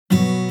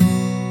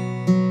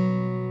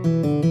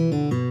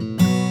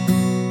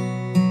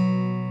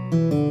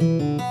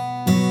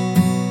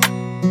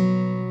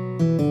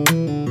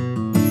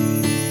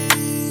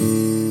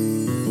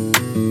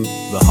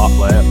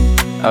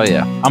Oh,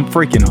 yeah. I'm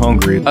freaking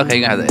hungry. Okay,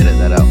 you're going to have to edit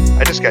that out.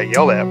 I just got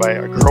yelled at by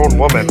a grown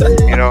woman.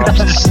 You know, I'm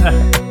just...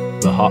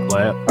 The hot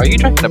lap. Are you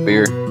drinking a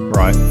beer?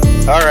 Right.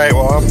 All right,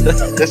 well,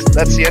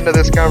 that's the end of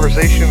this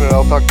conversation, and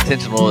I'll talk.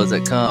 Intentional as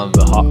it comes.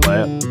 The hot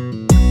lap.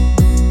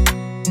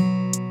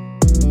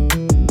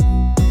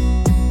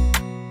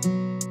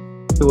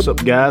 What's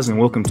up, guys, and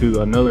welcome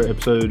to another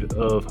episode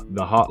of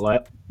The Hot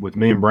Lap with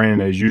me and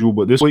Brandon as usual.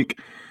 But this week,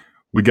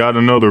 we got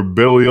another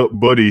belly up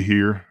buddy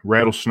here,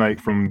 Rattlesnake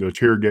from the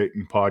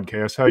Chairgatin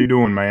podcast. How you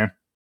doing, man?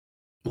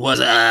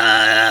 What's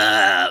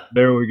up?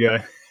 There we go.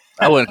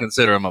 I wouldn't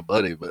consider him a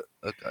buddy, but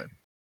okay.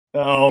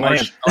 Oh,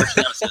 man.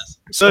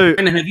 So,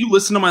 Brandon, have you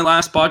listened to my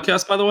last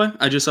podcast, by the way?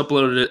 I just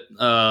uploaded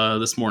it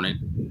this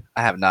morning.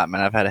 I have not,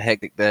 man. I've had a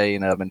hectic day,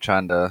 and I've been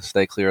trying to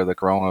stay clear of the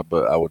corona,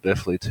 but I will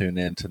definitely tune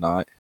in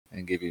tonight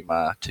and give you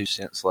my 2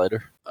 cents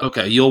later.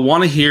 Okay, you'll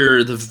want to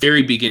hear the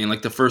very beginning,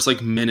 like the first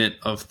minute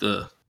of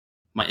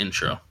my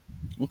intro.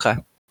 Okay.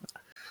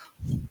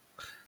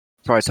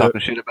 Probably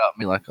talking shit about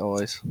me like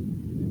always.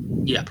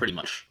 Yeah, pretty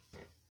much.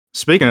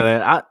 Speaking of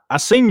that, I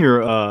seen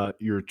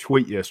your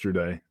tweet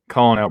yesterday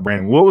calling out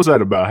Brandon. What was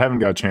that about? I haven't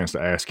got a chance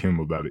to ask him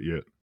about it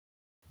yet.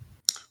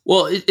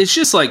 Well, it's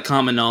just like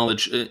common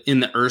knowledge in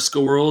the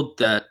Erska world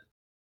that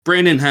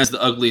Brandon has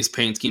the ugliest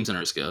paint schemes in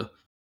Erska.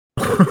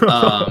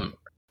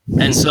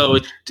 And so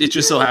it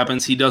just so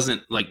happens he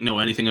doesn't know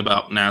anything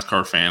about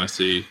NASCAR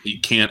fantasy. He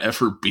can't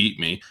ever beat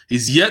me.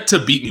 He's yet to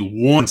beat me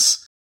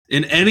once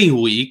in any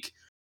week.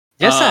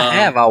 Yes, I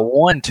have. I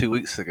won 2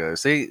 weeks ago.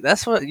 See,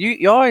 that's what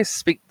you always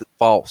speak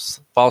false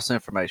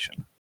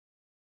information.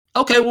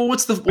 Okay, well,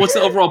 what's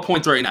the overall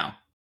points right now?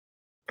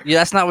 Yeah,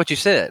 that's not what you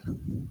said.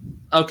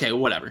 Okay,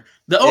 whatever.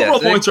 The overall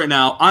points right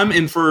now, I'm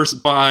in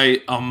first by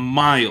a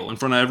mile in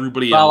front of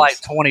everybody else. By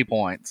like 20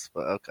 points,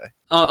 but okay.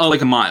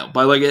 Like a mile.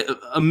 By like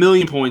a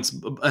million points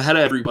ahead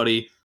of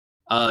everybody.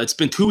 It's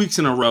been 2 weeks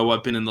in a row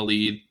I've been in the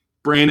lead.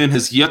 Brandon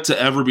has yet to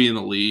ever be in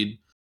the lead.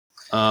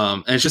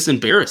 And it's just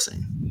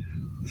embarrassing.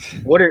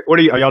 What are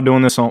y'all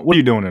doing this on? What are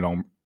you doing it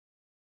on?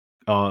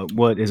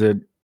 What is it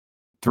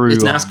through?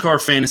 It's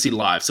NASCAR Fantasy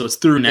Live, so it's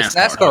through NASCAR.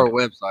 It's NASCAR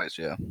websites,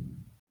 yeah.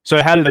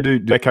 So how do they do?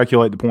 Do they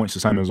calculate the points the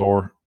same as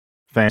our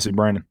fantasy,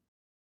 Brandon?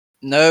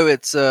 No,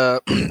 it's I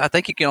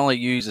think you can only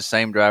use the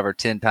same driver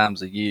 10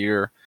 times a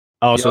year.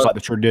 Oh, so it's like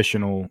the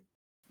traditional.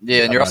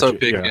 Yeah, and you're also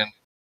picking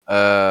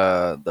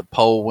the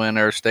pole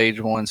winner, stage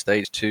 1,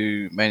 stage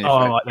 2,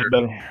 manufacturer. Oh, I like that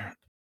better.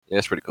 Yeah,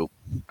 it's pretty cool.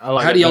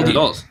 How do y'all do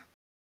those?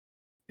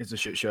 It's a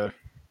shit show.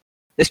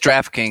 It's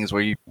DraftKings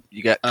where you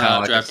got kind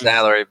of like a DraftKings.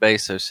 salary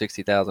base of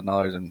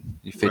 $60,000 and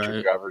you fit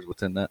your drivers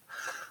within that.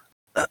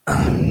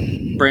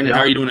 Brandon,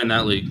 how are you doing in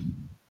that league?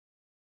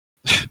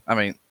 I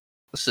mean,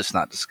 let's just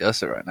not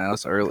discuss it right now.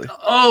 It's early.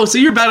 Oh, so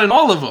you're batting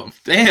all of them.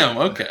 Damn,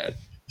 okay.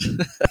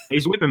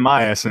 He's whipping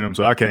my ass in him,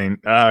 so I can't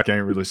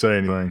really say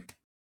anything.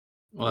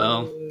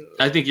 Well,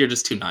 I think you're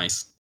just too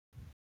nice.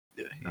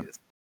 Yeah, he is.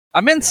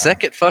 I'm in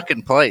second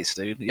fucking place,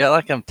 dude. Yeah,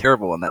 like I'm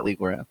terrible in that league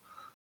we're in.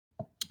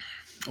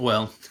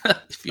 Well,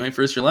 if you ain't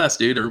first, you're last,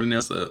 dude. Everybody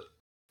knows that.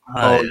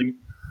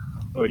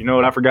 You know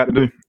what I forgot to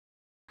do?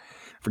 I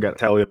forgot to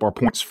tally up our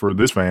points for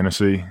this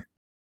fantasy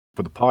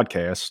for the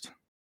podcast.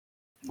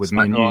 It's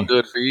not going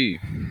good for you.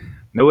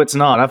 No, it's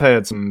not. I've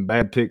had some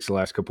bad picks the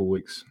last couple of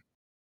weeks.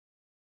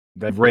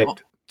 They've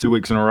wrecked 2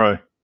 weeks in a row.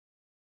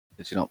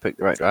 But you don't pick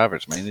the right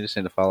drivers, man. You just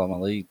need to follow my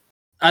lead.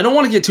 I don't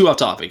want to get too off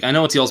topic. I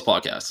know it's y'all's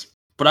podcast,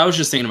 but I was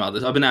just thinking about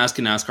this. I've been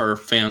asking NASCAR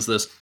fans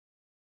this.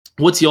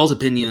 What's y'all's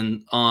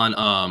opinion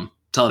on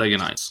Talladega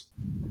Nights?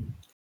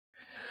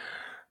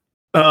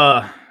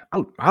 I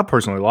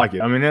personally like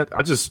it. I mean, it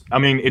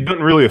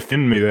doesn't really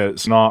offend me that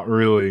it's not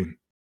really.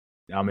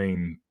 I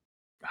mean,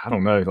 I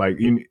don't know. Like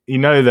you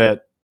know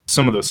that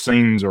some of the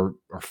scenes are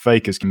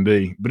fake as can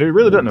be, but it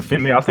really doesn't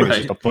offend me. I think it's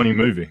just a funny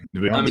movie.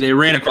 To be honest. I mean, they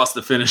ran across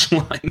the finish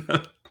line.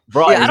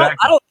 Right? Yeah,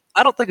 exactly.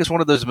 I don't think it's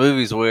one of those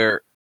movies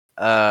where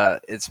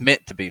it's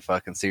meant to be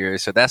fucking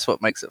serious. So that's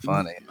what makes it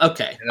funny.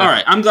 Okay, all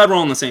right. I'm glad we're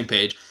all on the same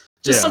page.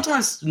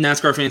 Sometimes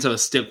NASCAR fans have a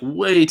stick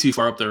way too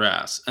far up their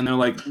ass, and they're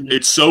like,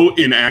 "It's so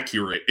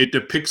inaccurate. It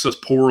depicts us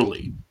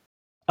poorly."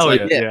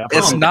 Yeah.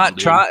 It's not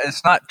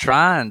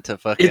trying to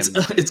fucking.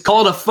 It's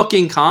called a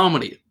fucking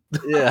comedy.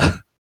 Yeah.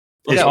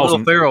 It's got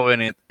awesome. Will Ferrell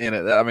in it.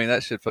 I mean,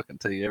 that should fucking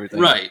tell you everything.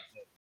 Right.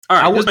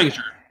 All right. Just making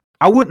sure.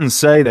 I wouldn't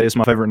say that it's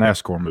my favorite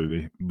NASCAR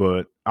movie,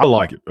 but I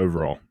like it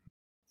overall.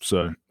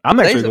 So I'm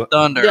Days actually. of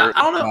Thunder. Yeah,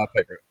 I don't know. My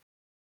favorite.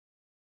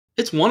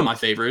 It's one of my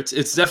favorites.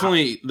 It's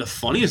definitely the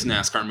funniest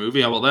NASCAR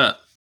movie. How about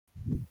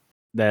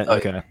that?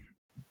 Okay.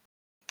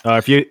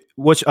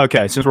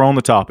 Since we're on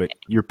the topic,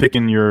 you're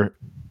picking you're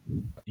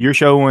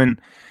showing.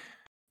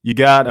 You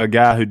got a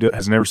guy who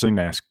has never seen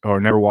NASCAR or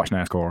never watched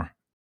NASCAR.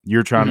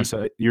 You're trying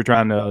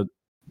to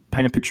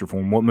paint a picture for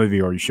him. What movie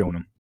are you showing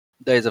him?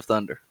 Days of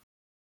Thunder.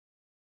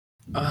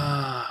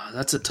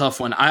 That's a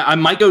tough one. I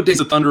might go Days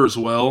of Thunder as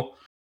well.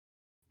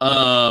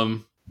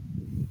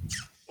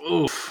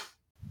 Oof.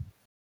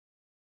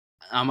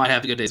 I might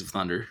have to go Days of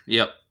Thunder.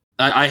 Yep.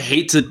 I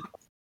hate to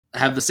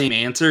have the same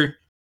answer,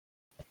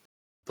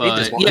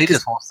 But he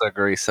just wants to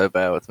agree so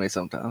bad with me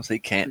sometimes. He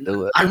can't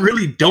do it. I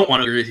really don't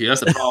want to agree with you.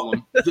 That's the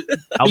problem.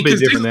 I'll be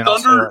different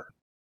than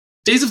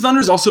Days of Thunder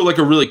is also like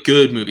a really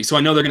good movie, so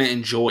I know they're going to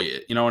enjoy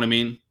it. You know what I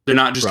mean? They're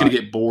not just going to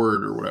get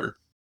bored or whatever.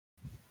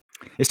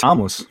 It's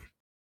timeless.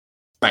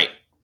 Right.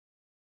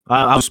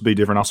 I'll just be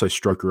different. I'll say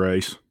Stroke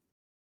Race.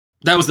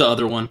 That was the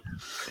other one.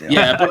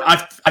 Yeah, but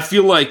I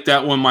feel like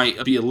that one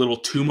might be a little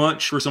too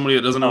much for somebody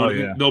that doesn't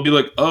know. They'll be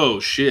like, oh,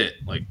 shit.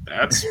 Like,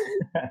 that's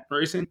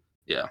racing?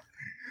 Yeah.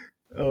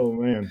 Oh,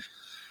 man.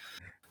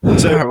 So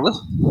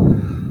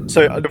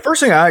the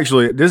first thing all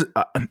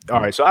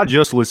right, so I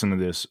just listened to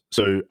this.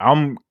 So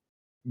I'm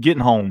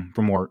getting home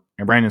from work,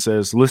 and Brandon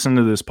says, listen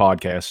to this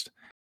podcast.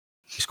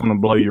 It's going to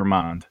blow your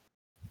mind.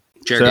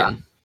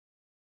 Chairgatin.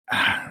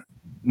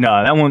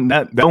 No, that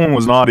one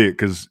was not it,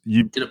 because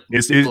it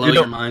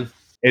your mind.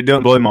 It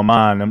doesn't blow my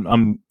mind.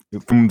 I'm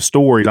from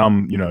stories. I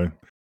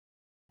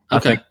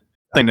think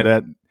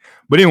that.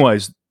 But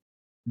anyways,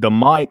 the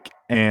Mike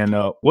and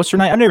what's her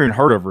name? I never even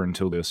heard of her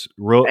until this.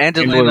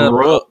 Angela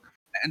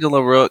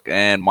Rook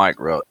and Mike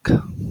Rook.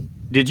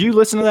 Did you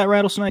listen to that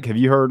Rattlesnake? Have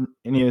you heard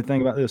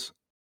anything about this?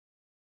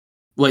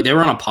 Wait, they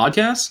were on a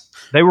podcast?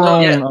 They were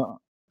on. Yeah.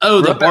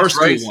 The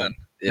Barstool one.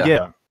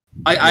 Yeah.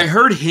 I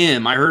heard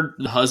him. I heard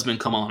the husband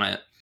come on it.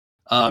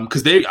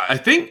 Because I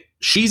think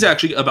she's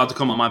actually about to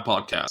come on my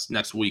podcast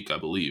next week, I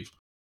believe.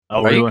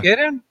 Oh, are you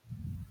kidding?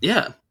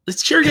 Yeah.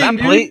 It's Chairgatin,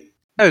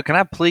 dude. Can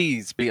I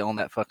please be on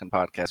that fucking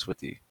podcast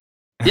with you?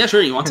 Yeah,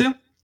 sure. You want to?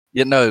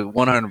 Yeah, no,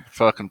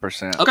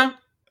 100%. Okay.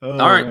 All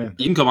right, man.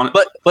 You can come on it.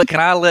 But can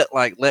I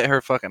let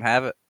her fucking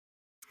have it?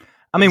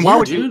 I mean, why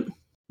would you?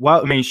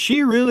 Well, I mean,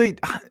 she really.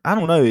 I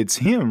don't know. It's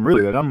him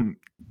really that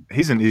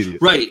he's an idiot,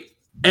 right?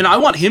 And I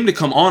want him to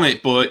come on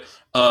it, but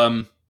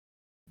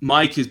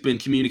Mike has been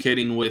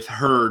communicating with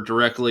her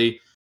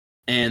directly,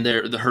 and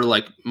her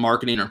like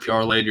marketing or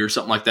PR lady or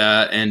something like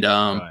that, and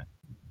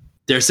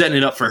they're setting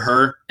it up for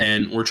her,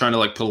 and we're trying to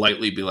like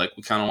politely be like,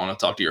 we kind of want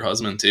to talk to your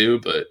husband too,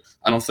 but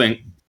I don't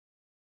think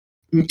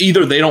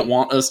either they don't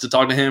want us to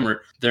talk to him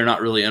or they're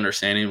not really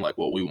understanding like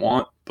what we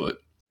want, but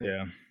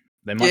yeah,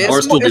 they might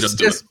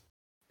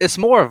it's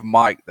more of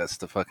Mike that's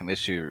the fucking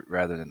issue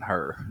rather than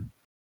her.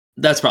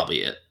 That's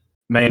probably it.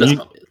 Man,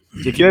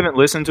 if you haven't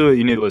listened to it,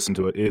 you need to listen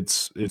to it.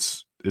 It's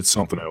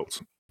something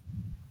else.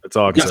 That's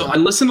all I can say. So I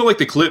listened to like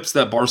the clips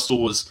that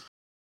Barstool was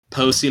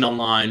posting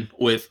online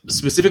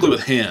specifically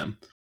with him.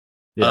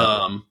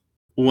 Yeah.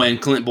 When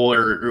Clint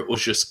Boyer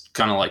was just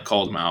kind of like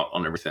called him out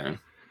on everything.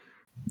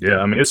 Yeah,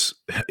 I mean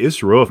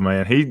it's rough,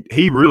 man.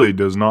 He really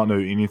does not know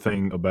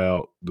anything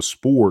about the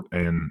sport,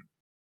 and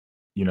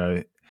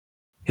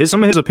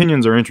some of his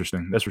opinions are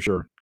interesting. That's for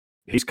sure.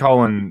 He's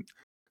calling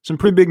some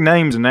pretty big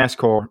names in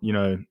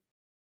NASCAR.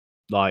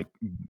 Like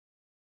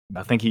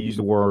I think he used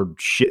the word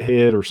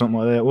shithead or something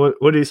like that. What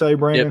did he say,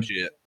 Brandon?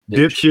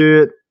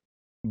 Dipshit,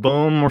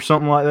 bum, or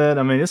something like that.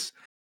 I mean, it's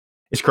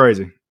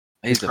crazy.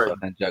 He's a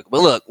fucking joke.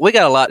 But look, we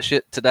got a lot of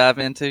shit to dive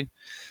into.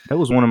 That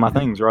was one of my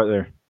things right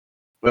there.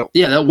 Well,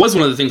 yeah, that was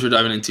one of the things we're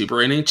diving into,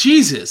 Brandon.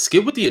 Jesus,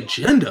 get with the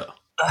agenda.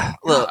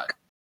 Look,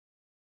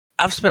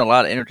 I've spent a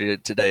lot of energy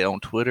today on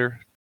Twitter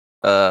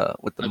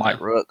with the Mike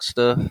Rook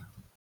stuff.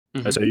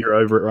 Mm-hmm. So you're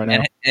over it right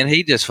now? And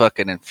he just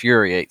fucking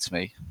infuriates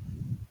me.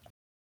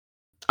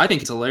 I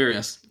think it's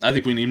hilarious. I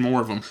think we need more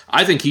of him.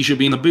 I think he should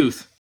be in the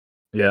booth.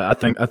 Yeah, I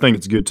think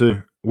it's good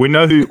too. We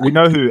know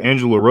who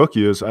Angela Rook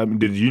is. I mean,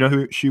 did you know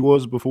who she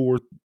was before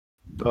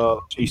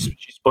she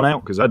spun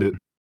out? Because I didn't.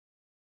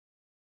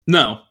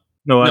 No,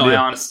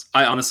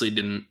 I honestly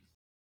didn't.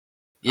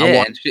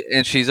 Yeah,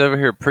 and she's over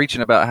here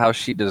preaching about how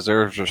she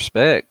deserves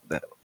respect.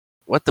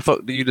 What the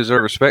fuck do you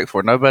deserve respect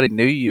for? Nobody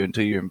knew you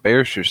until you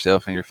embarrass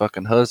yourself, and your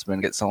fucking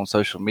husband gets on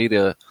social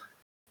media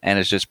and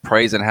is just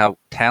praising how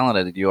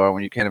talented you are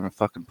when you can't even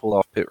fucking pull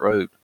off pit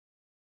road.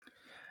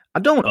 I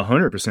don't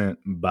 100%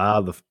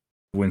 buy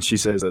when she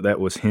says that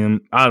was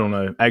him. I don't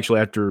know.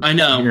 Actually, after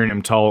hearing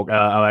him talk,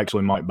 I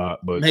actually might buy it.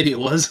 But maybe it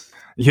was.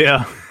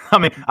 Yeah, I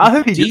mean, I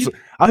hope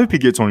he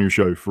gets on your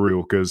show for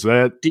real. Because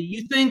that. Do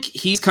you think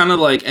he's kind of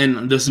like?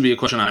 And this would be a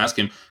question I ask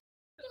him.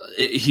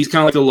 He's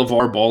kind of like the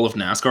LeVar Ball of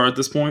NASCAR at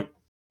this point.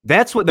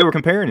 That's what they were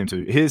comparing him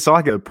to. It's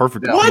like a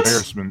perfect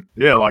comparison.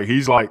 Yeah, like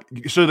he's like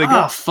so they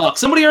got. Oh fuck!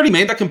 Somebody already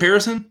made that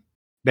comparison.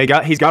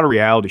 He's got a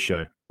reality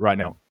show right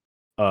now.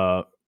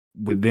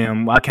 With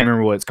them, I can't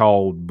remember what it's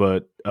called,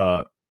 but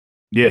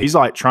yeah, he's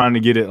like trying to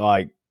get it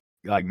like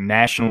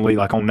nationally,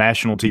 like on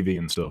national TV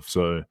and stuff.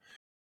 So,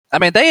 I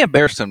mean, they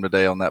embarrassed him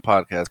today on that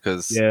podcast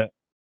because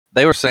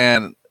they were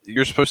saying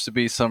you're supposed to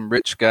be some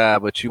rich guy,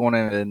 but you want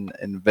to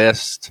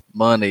invest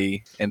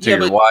money into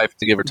your wife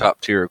to give her top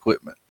tier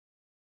equipment.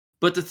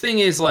 But the thing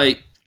is,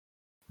 like,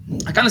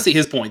 I kind of see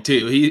his point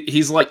too.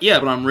 He's like, yeah,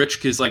 but I'm rich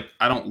because like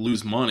I don't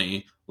lose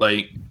money.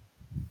 Like,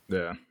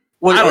 yeah.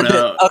 Well, I don't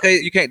know. Okay,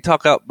 you can't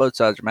talk out both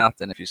sides of your mouth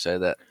then if you say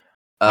that.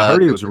 I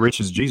heard he was rich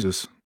as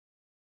Jesus.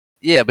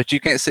 Yeah, but you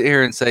can't sit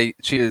here and say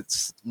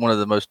she's one of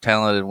the most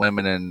talented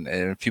women, and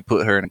if you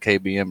put her in a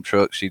KBM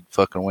truck, she'd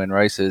fucking win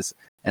races.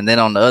 And then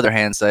on the other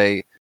hand,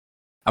 say,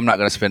 I'm not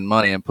going to spend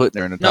money and putting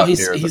her in the top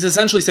tier. He's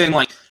essentially saying,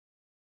 like,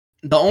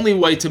 the only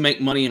way to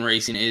make money in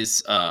racing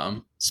is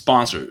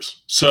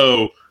sponsors.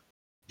 So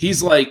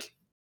he's like,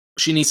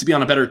 she needs to be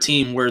on a better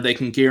team where they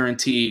can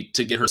guarantee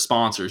to get her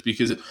sponsors,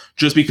 because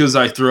just because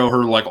I throw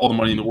her like all the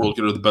money in the world,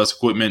 get her the best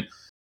equipment,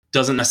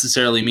 doesn't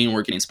necessarily mean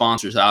we're getting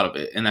sponsors out of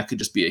it, and that could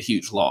just be a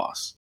huge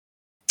loss.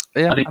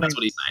 Yeah, I think that's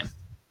what he's saying.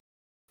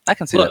 I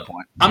can see that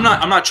point. I'm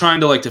not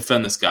trying to like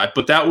defend this guy,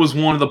 but that was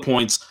one of the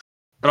points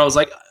that I was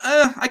like,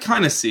 I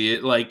kind of see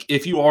it. Like,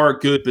 if you are a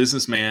good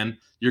businessman,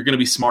 you're going to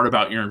be smart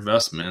about your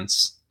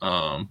investments.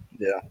 I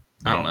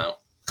don't know.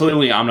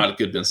 Clearly, I'm not a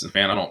good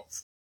businessman. I don't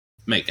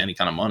make any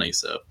kind of money,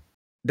 so.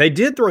 They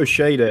did throw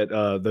shade at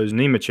those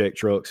Nemechek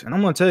trucks, and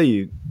I'm going to tell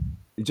you,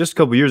 just a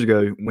couple years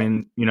ago,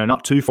 when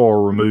not too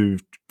far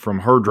removed from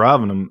her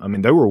driving them, I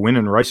mean, they were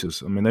winning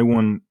races. I mean, they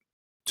won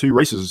 2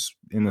 races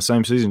in the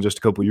same season just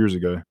a couple years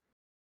ago.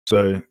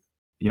 So,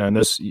 and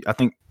this, I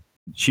think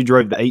she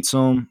drove the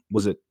 8-some.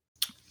 Was it?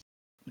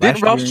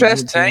 Didn't Ross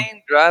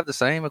Chastain drive the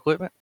same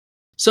equipment?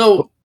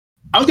 So,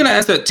 I was going to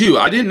ask that too.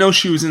 I didn't know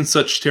she was in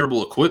such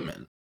terrible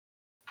equipment.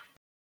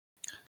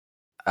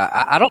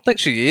 I don't think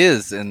she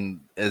is in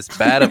as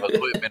bad of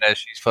equipment as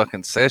she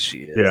fucking says she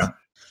is. Yeah.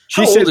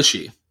 How old is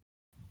she?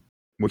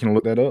 We can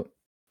look that up.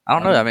 I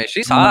don't know. I mean,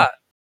 she's hot.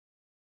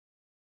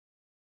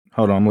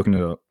 Hold on, I'm looking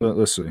it up.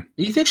 Let's see.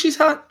 You think she's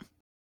hot?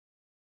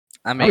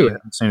 I mean, I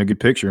haven't seen a good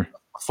picture.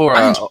 For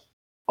an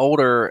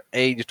older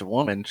aged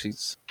woman, she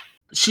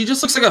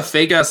just looks like a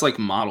fake ass like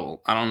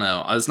model. I don't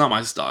know. It's not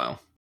my style.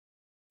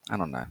 I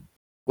don't know.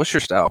 What's your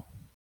style?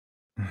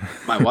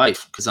 My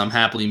wife, because I'm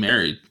happily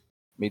married.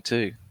 Me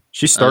too.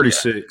 She's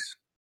 36.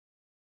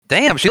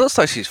 Damn, she looks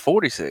like she's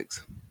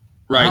 46.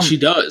 Right, she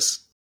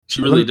does.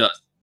 She really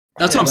does.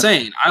 That's what I'm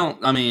saying.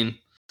 I mean,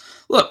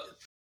 look,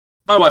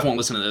 my wife won't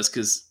listen to this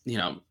because,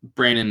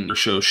 Brandon, your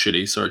show's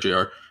shitty. Sorry,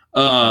 JR.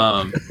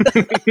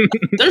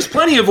 There's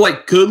plenty of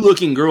like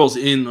good-looking girls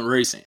in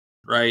racing,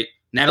 right?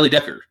 Natalie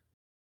Decker.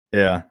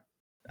 Yeah,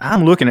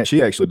 I'm looking at.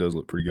 She actually does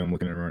look pretty good. I'm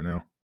looking at her right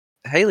now.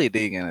 Haley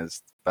Deegan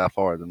is by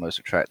far the most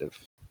attractive.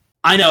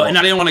 I know, and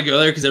I didn't want to go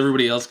there because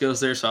everybody else goes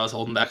there, so I was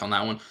holding back on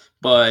that one.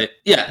 But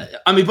yeah,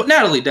 I mean, but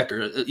Natalie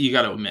Decker, you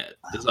got to admit,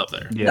 is up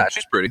there. Yeah,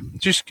 she's pretty.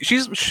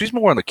 She's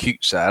more on the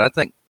cute side. I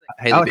think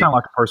Haley I kind of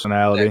like her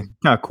personality,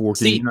 kind of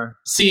quirky.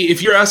 See,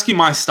 if you're asking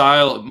my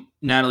style,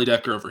 Natalie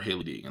Decker over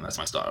Haley Deegan, that's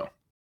my style.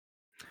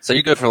 So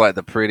you go for like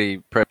the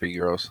pretty preppy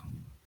girls.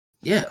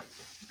 Yeah.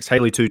 Is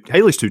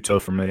Haley's too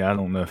tough for me. I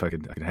don't know if I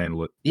could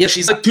handle it. Yeah,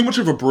 she's like too much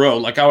of a bro.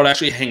 Like I would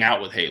actually hang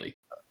out with Haley.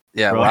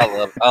 Yeah, well,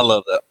 I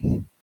love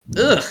that.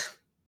 Ugh.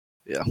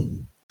 Yeah.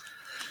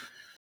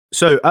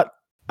 So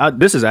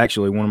this is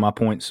actually one of my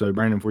points. So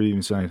Brandon, before you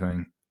even say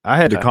anything, I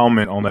had to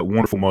comment on that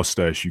wonderful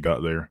mustache you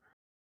got there.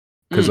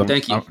 Because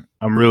thank you.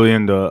 I'm really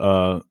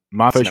into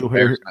my facial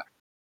hair.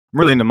 I'm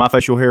really into my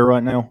facial hair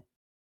right now,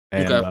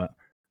 and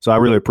so I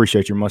really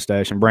appreciate your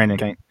mustache. And Brandon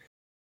can't.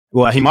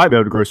 Well, he might be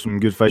able to grow some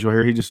good facial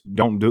hair. He just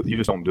don't do. You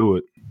just don't do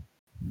it.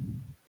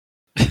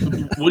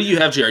 What do you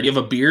have, Jared? Do you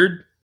have a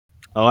beard?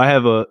 Oh, I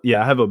have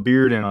a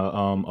beard and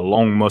a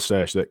long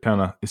mustache that kind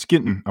of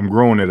I'm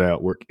growing it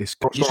out. You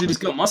should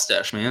just go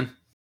mustache, man.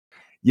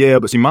 Yeah,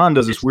 but see, mine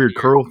does this weird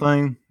curl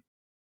thing.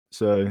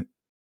 So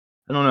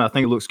I don't know. I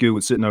think it looks good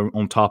with sitting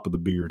on top of the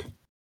beard.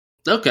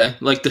 Okay,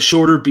 like the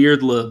shorter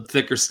beard, the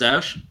thicker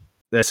stash.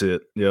 That's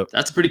it. Yep,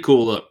 that's a pretty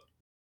cool look.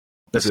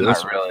 That's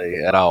not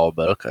really at all,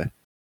 but okay.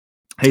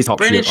 He's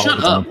talking Brandon, shit.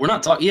 shut up. We're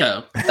not talking.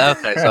 Yeah.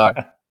 Okay, sorry.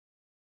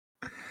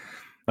 All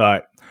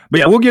right. But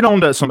yeah, we'll get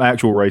on to some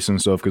actual racing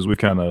stuff because we've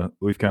kind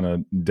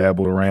of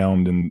dabbled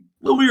around and.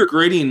 Well, we were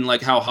grading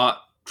like how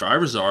hot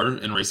drivers are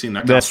in racing.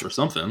 That counts for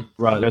something,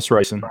 right? That's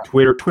racing.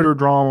 Twitter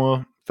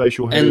drama,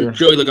 facial hair, and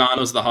Joey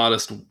Logano's the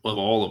hottest of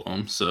all of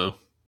them. So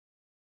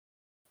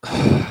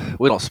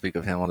we don't speak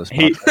of him on this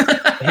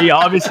podcast. He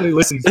obviously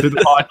listens to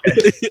the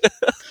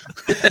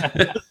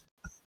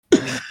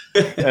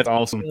podcast. That's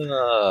awesome.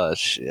 Oh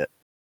shit!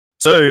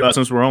 So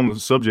since we're on the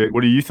subject,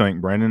 what do you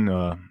think,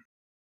 Brandon?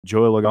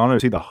 Joey Logano,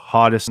 is he the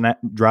hottest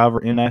driver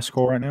in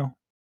NASCAR right now?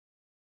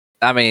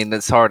 I mean,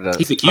 it's hard to.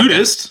 He's the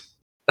cutest.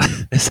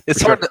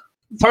 it's hard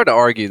to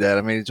argue that.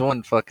 I mean, he's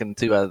won fucking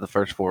 2 out of the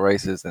first 4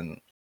 races, and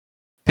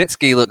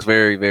Penske looks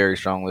very, very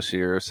strong this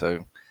year.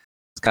 So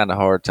it's kind of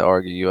hard to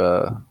argue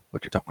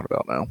what you're talking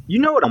about now. You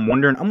know what I'm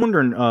wondering? I'm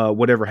wondering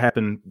whatever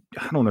happened.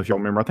 I don't know if y'all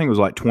remember. I think it was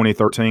like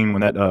 2013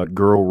 when that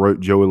girl wrote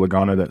Joey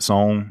Logano that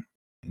song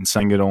and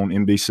sang it on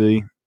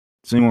NBC.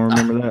 Does anyone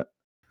remember that?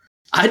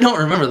 I don't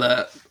remember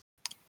that.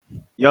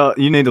 Yeah,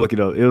 you need to look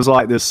it up. It was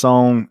like this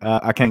song.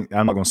 I'm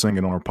not going to sing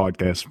it on our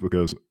podcast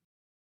because,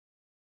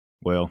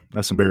 well,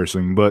 that's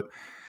embarrassing. But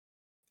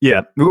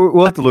yeah,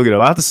 we'll have to look it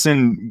up. I have to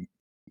send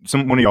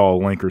one of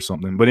y'all a link or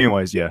something. But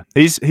anyways, yeah,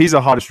 he's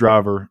the hottest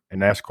driver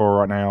in NASCAR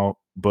right now.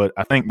 But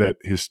I think that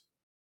his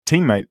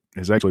teammate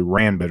has actually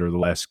ran better the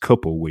last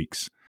couple of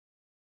weeks.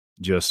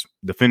 Just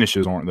the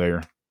finishes aren't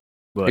there.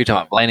 But, you talking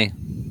about Blaney?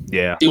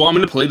 Yeah. Do you want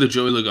me to play the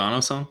Joey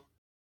Logano song?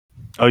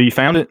 Oh, you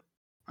found it?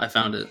 I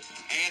found it.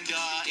 And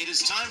it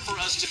is time for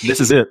us to.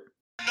 This is it.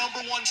 Number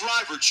 1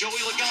 driver, Joey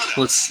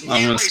Logano.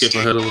 I'm going to skip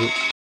ahead a little.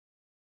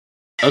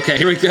 Okay,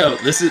 here we go.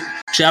 This is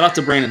shout out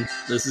to Brandon.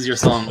 This is your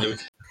song, baby.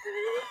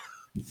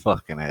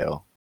 Fucking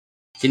hell.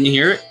 Can you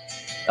hear it?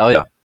 Oh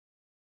yeah.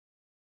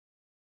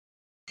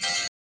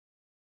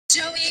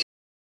 Joey,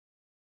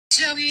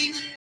 Joey,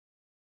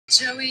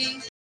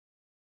 Joey,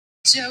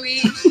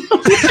 Joey,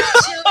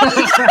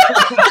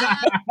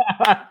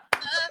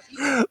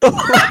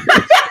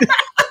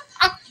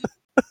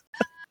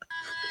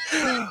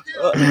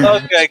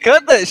 Okay,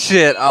 cut that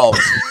shit off.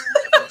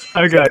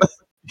 Okay.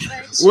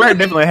 We're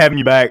definitely having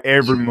you back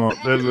every month.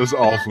 That's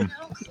awesome.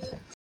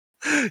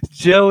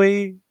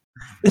 Joey.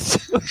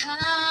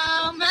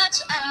 How much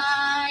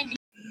I need.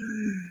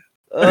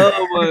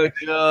 Oh my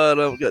god,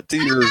 I've got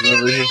tears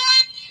over here.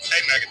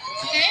 Hey, Megan.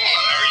 How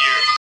are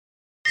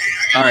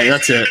you? All right,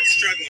 that's it.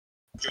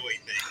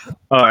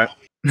 All right.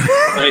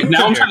 Wait,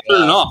 now I'm trying to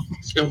turn it off.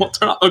 It won't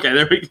turn off. Okay,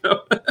 there we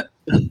go.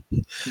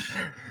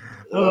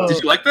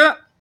 Did you like that?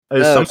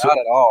 No, not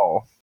at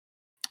all.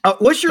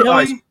 What's your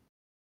eyes?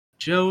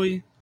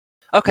 Joey?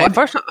 Okay, What?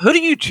 first, who do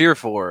you cheer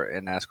for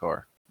in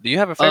NASCAR? Do you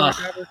have a favorite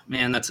driver?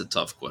 Man, that's a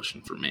tough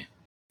question for me.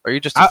 Or are you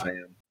just a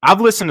fan? I've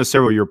listened to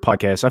several of your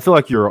podcasts. I feel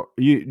like you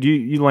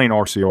lean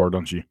RCR,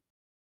 don't you?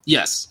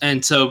 Yes,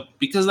 and so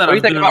because of that, What do you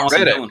I've think been an about Austin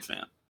Reddick? Dillon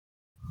fan.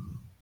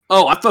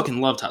 Oh, I fucking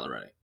love Tyler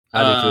Reddick.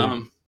 I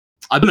do too.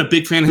 I've been a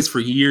big fan of his for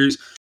years.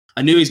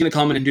 I knew he was going to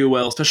come in and do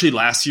well, especially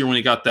last year when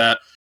he got that.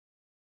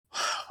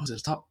 What was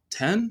it, top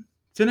 10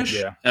 finish?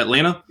 Yeah.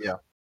 Atlanta. Yeah.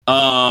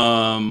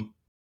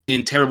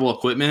 In terrible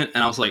equipment,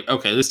 and I was like,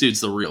 okay, this dude's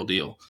the real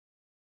deal.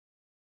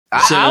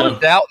 I was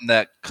doubting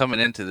that coming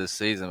into this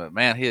season, but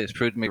man, he has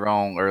proved me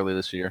wrong early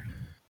this year.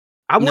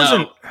 I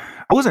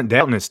wasn't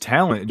doubting his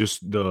talent,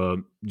 just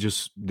the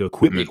The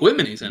equipment.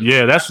 equipment he's in.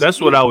 Yeah, that's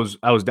what I was.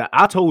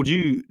 I told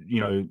you,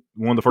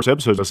 one of the first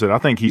episodes. I said I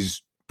think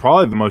he's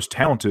probably the most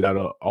talented out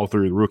of all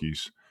three of the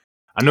rookies.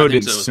 I know I it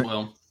think didn't. so as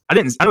well. I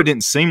know it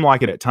didn't seem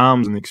like it at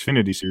times in the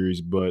Xfinity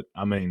series, but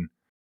I mean,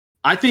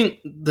 I think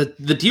the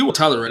deal with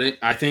Tyler Reddick,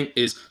 I think,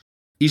 is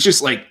he's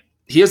just like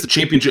he has the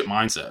championship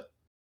mindset.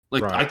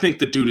 Like Right. I think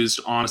the dude is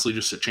honestly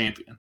just a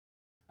champion,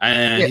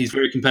 and Yeah. he's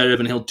very competitive,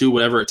 and he'll do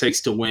whatever it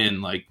takes to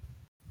win. Like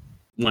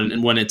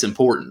when it's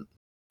important.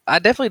 I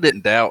definitely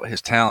didn't doubt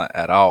his talent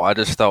at all. I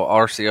just thought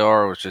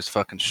RCR was just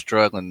fucking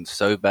struggling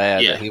so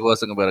bad Yeah. that he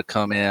wasn't going to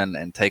come in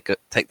and take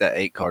that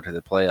 8 car to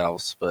the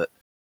playoffs. But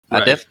I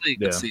Right. definitely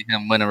could Yeah. see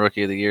him winning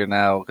Rookie of the Year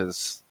now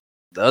because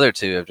the other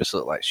two have just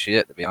looked like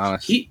shit, to be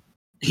honest. He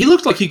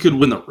looked like he could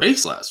win the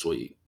race last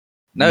week.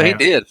 No, he Yeah.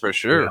 did for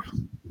sure.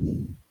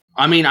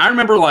 I mean, I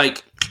remember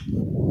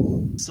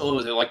so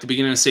was it like the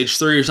beginning of stage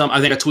 3 or something?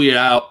 I think I tweeted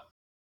out.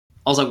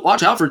 I was like,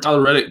 watch out for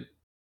Tyler Reddick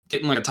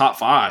getting like a top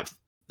 5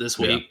 this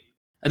week. Yeah.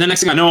 And then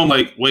next thing I know, I'm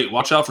like, wait,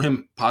 watch out for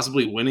him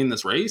possibly winning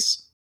this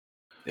race.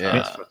 Yeah,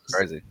 it's fucking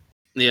crazy.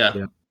 Yeah.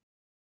 Yeah.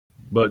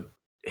 But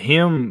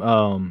him,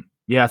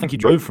 I think he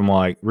drove from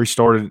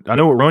restarted. I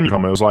know what run you're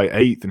talking about. It was like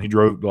 8th, and he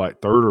drove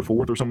like 3rd or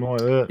 4th or something like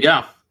that.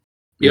 Yeah.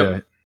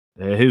 Yep.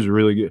 Yeah, he was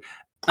really good.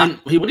 And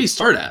what did he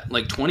start at?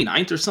 Like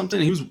 29th or something?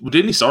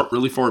 Didn't he start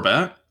really far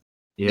back?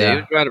 Yeah, Yeah, he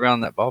was right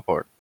around that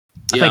ballpark.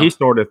 I think he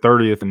started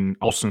 30th, and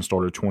Austin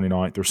started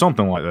 29th or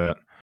something like that.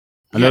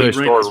 I know he they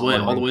ran his started way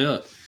running. all the way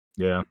up.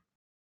 Yeah,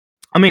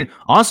 I mean,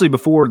 honestly,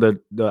 before the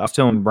I was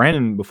telling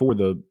Brandon before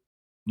the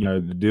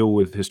deal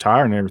with his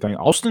tire and everything.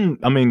 Austin,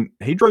 I mean,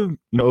 he drove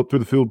up through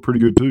the field pretty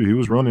good too. He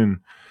was running.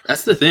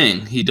 That's the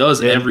thing. He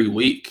does Yeah. every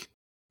week.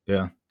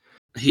 Yeah,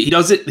 He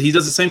does it. He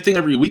does the same thing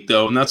every week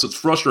though, and that's what's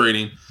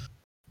frustrating.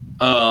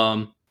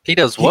 He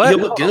does what? He'll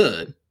look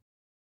good.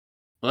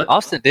 What?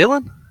 Austin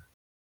Dillon?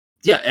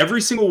 Yeah,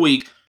 every single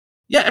week.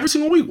 Yeah, every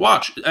single week.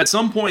 Watch. At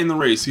some point in the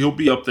race, he'll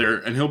be up there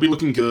and he'll be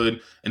looking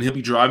good and he'll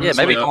be driving. Yeah, his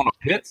maybe way up. on a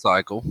pit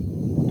cycle.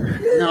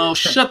 No,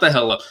 shut the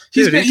hell up.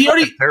 Dude, He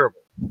already terrible.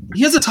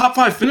 he has a top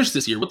 5 finish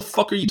this year. What the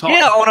fuck are you talking?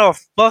 Yeah, about? on a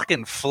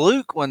fucking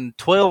fluke when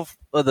 12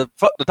 of the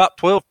top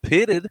 12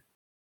 pitted.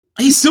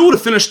 He still would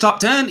have finished top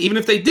 10 even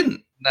if they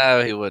didn't.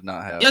 No, he would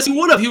not have. Yes, he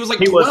would have. He was like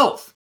He was.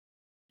 12th.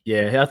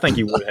 yeah, I think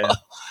he would have.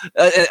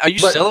 Are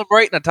you But-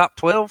 celebrating a top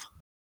 12?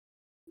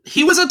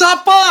 He was a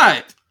top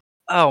 5.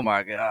 Oh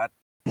my god.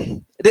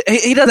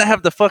 He doesn't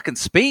have the fucking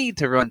speed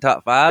to run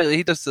top 5.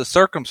 He just the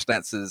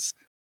circumstances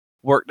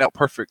worked out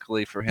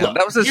perfectly for him. Look,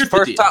 That was his here's the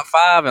first deal. top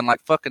 5 in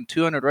like fucking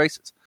 200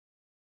 races.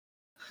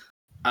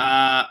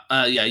 Yeah,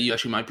 you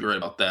actually might be right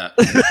about that.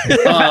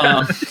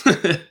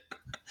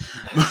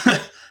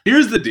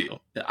 Here's the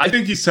deal. I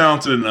think he's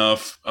talented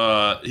enough.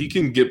 He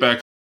can get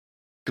back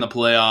in the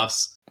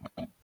playoffs.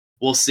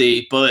 We'll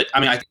see. But I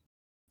mean,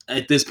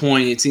 at this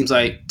point, it seems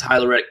like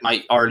Tyler Reddick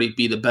might already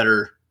be the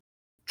better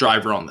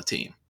driver on the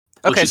team.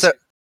 Which Okay, is so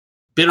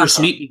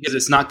bittersweet because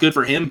it's not good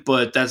for him,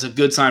 but that's a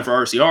good sign for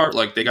RCR.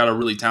 Like they got a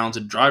really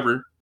talented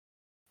driver.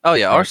 oh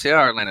yeah,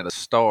 RCR landed a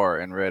star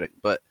in Reddick,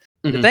 but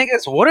the Mhm. thing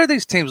is, what are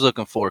these teams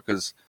looking for?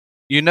 Because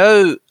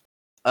Dylan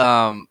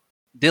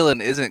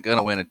isn't going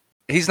to win.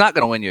 He's not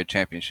going to win you a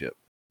championship.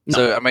 No.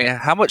 So I mean,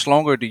 how much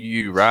longer do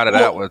you ride it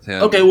Well, out with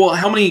him? Okay, well,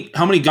 how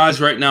many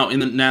guys right now in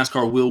the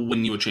NASCAR will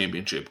win you a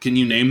championship? Can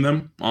you name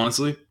them,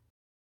 honestly?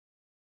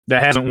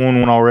 That hasn't won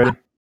one already.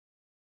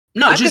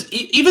 No,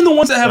 even the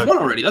ones that have won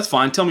already. That's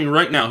fine. Tell me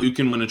right now who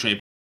can win a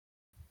championship.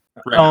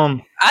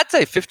 Right I'd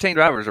say 15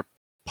 drivers are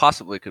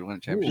possibly could win a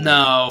championship.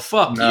 No,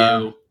 fuck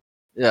you.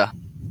 Yeah.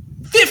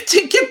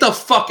 15. Get the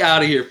fuck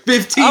out of here.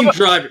 15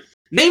 drivers.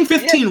 Name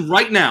 15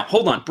 right now.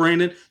 Hold on,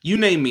 Brandon. You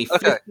name me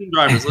 15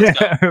 drivers. Let's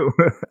go.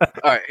 All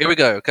right, here we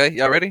go. Okay,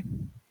 y'all ready?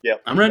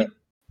 Yep, I'm ready.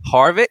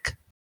 Harvick.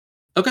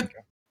 Okay.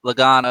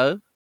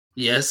 Logano.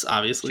 Yes,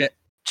 obviously.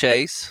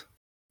 Chase.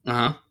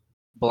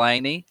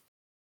 Blaney.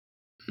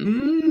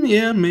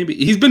 Yeah, maybe.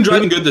 He's been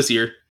driving good this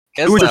year.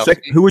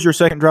 Who was your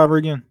second driver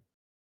again?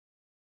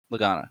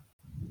 Logano.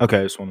 Okay,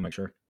 I just want to make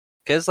sure.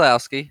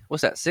 Keselowski.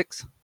 What's that,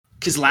 6?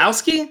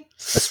 Keselowski?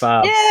 That's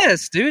 5.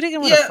 Yes, dude. He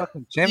can win a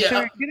fucking championship.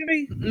 Are you kidding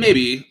me?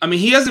 Maybe. I mean,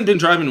 he hasn't been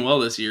driving well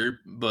this year,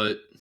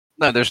 but...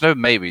 No, there's no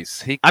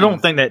maybes. I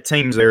don't think that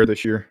team's there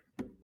this year.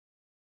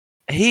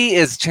 He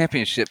is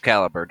championship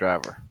caliber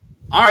driver.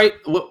 All right.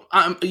 Well,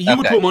 you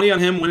would put money on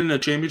him winning a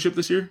championship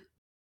this year?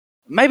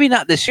 Maybe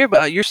not this year,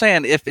 but you're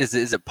saying is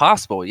it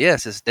possible?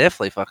 Yes, it's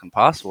definitely fucking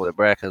possible that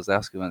Brad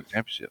Keselowski wins a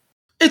championship.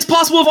 It's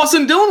possible if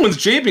Austin Dillon wins a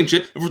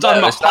championship. If we're talking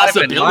about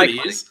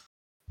possibilities.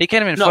 He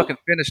can't even fucking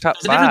finish top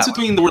 5. There's a difference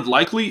between the word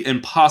likely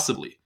and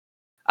possibly.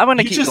 I'm going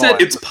to keep going. You just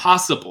said it's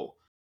possible.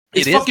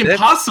 It's fucking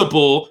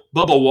possible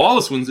Bubba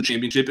Wallace wins the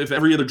championship if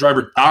every other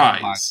driver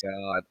dies. Oh,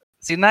 my God.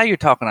 See, now you're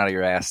talking out of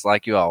your ass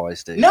like you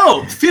always do.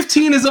 No,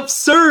 15 is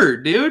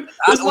absurd, dude.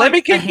 Let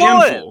me keep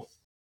going.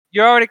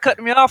 You're already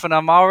cutting me off, and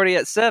I'm already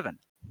at 7.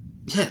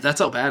 Yeah,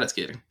 that's how bad it's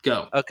getting.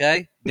 Go.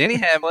 Okay. Denny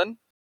Hamlin.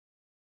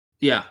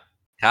 Yeah.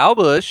 Kyle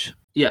Busch.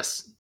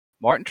 Yes.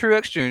 Martin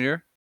Truex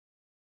Jr.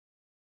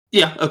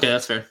 Yeah, okay,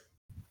 that's fair.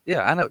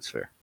 Yeah, I know it's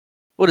fair.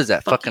 What is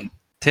that, fucking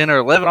 10 or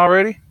 11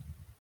 already?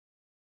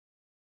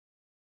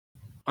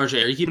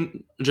 RJ, are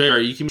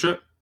you keeping track?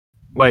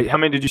 Wait, how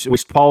many did you say? We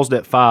paused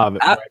at 5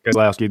 at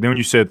Keselowski. Then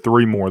you said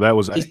 3 more. That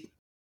was 8.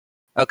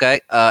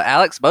 Okay,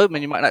 Alex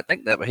Bowman, you might not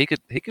think that, but he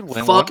could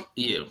win one. Fuck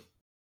you.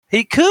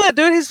 He could,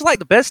 dude. He's like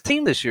the best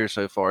team this year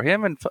so far.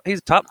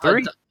 He's top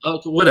 3.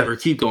 Okay, whatever,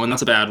 keep going.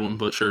 That's a bad one,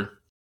 but sure.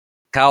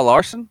 Kyle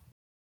Larson?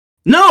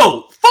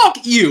 No!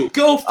 Fuck you!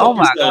 Go fuck Oh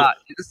my yourself. God.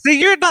 See,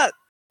 you're not...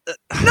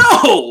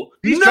 No!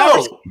 These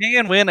drivers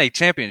can win a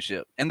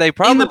championship, and they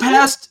probably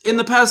in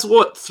the past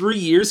what 3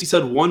 years he's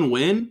had 1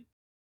 win.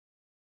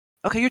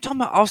 Okay, you're talking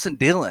about Austin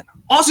Dillon.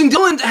 Austin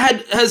Dillon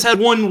has had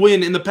 1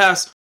 win in the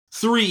past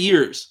 3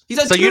 years.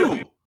 He's had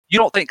 2. You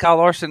don't think Kyle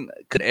Larson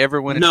could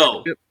ever win a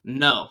championship?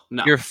 No.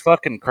 You're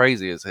fucking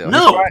crazy as hell.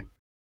 No. Right.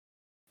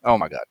 Oh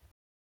my God.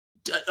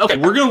 Okay,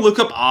 we're gonna look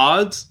up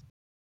odds.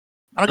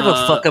 I don't give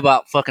a fuck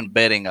about fucking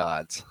betting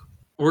odds.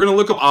 We're gonna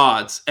look up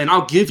odds, and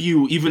I'll give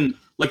you even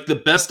like the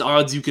best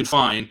odds you can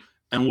find,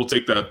 and we'll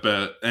take that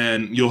bet,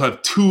 and you'll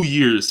have 2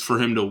 years for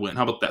him to win.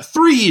 How about that?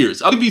 3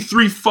 years. I'll give you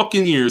 3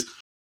 fucking years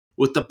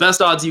with the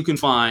best odds you can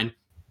find,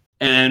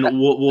 and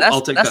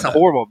I'll take that. That's a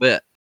horrible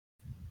bet.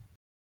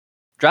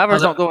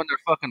 Drivers don't go in their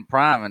fucking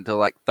prime until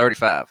like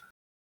 35.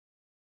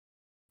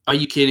 Are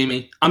you kidding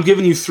me? I'm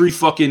giving you 3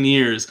 fucking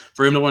years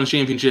for him to win a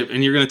championship,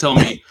 and you're going to tell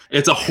me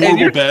it's a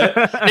horrible bet?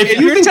 If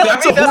you think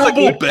that's a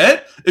horrible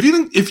bet, if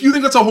you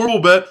think that's a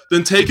horrible bet,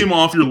 then take him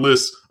off your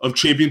list of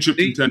championship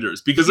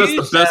contenders, because that's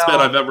the best bet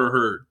I've ever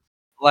heard.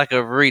 Like a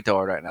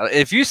retard right now.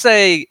 If you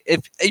say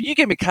if you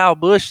give me Kyle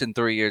Busch in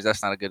 3 years,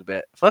 that's not a good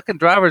bet. Fucking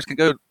drivers can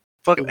go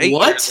fucking 8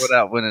 years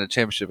without winning a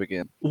championship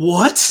again.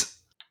 What?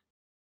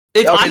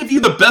 If I give you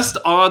the best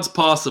odds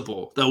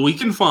possible that we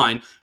can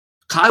find,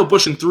 Kyle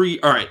Busch in 3.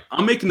 All right,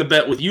 I'm making the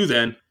bet with you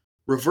then.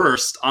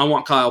 Reversed. I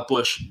want Kyle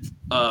Busch.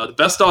 The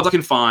best odds I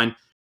can find.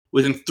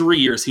 Within 3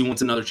 years, he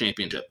wins another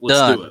championship.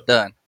 Let's do it.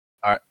 Done.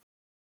 All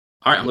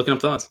right, I'm looking up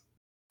the odds.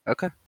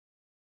 Okay.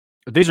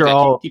 These are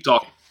all. Keep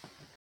talking.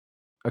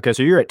 Okay,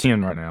 so you're at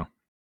 10 right now.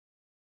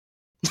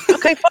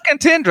 Okay, fucking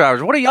 10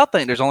 drivers. What do y'all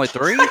think? There's only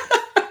 3?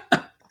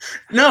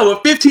 No,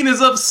 15 is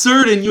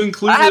absurd, and you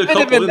included a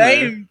couple in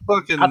there.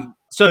 Fucking.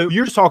 So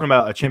you're just talking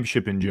about a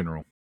championship in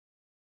general.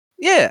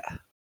 Yeah.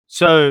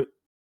 So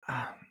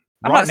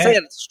I'm not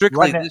saying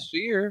strictly this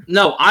year.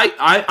 No,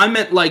 I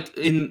meant like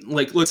in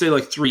let's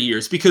say 3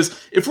 years, because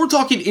if we're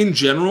talking in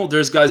general,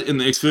 there's guys in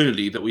the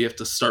Xfinity that we have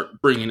to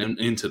start bringing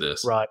into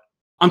this. Right.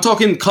 I'm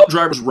talking Cup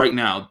drivers right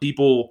now,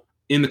 people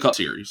in the Cup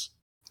Series.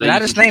 And I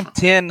just named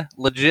 10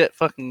 legit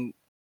fucking.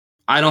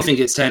 I don't think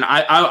it's 10.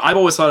 I've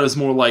always thought it was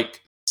more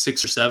like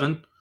 6 or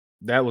 7.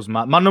 That was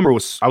my number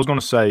was. I was going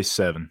to say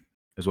 7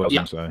 is what I was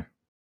going to say.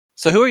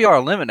 So who are y'all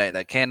eliminating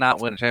that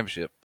cannot win a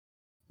championship?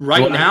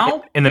 Right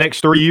now? In the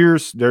next 3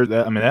 years,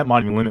 that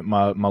might even limit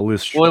my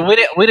list. Well,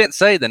 we didn't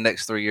say the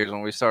next 3 years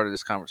when we started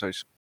this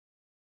conversation.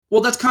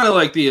 Well, that's kind of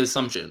like the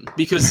assumption,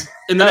 because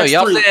in the next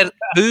y'all said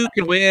who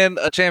can win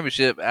a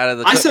championship out of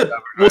the. I said,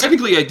 well,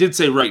 technically, I did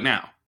say right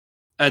now.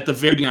 At the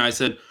very beginning, I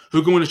said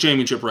who can win a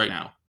championship right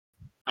now.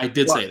 I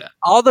did say that.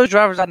 All those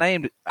drivers I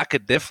named, I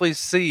could definitely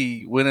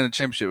see winning a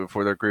championship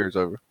before their career's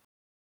over.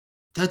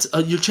 That's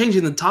you're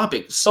changing the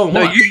topic so much.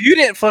 No, you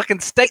didn't fucking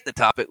state the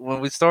topic when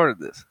we started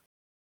this.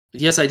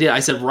 Yes, I did. I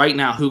said right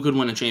now, who could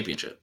win a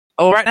championship?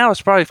 Oh, right now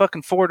it's probably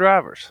fucking 4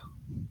 drivers.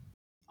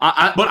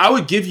 But I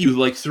would give you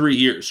like 3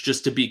 years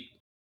just to be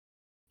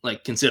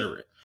like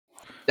considerate.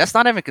 That's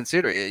not even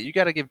considerate. You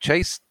got to give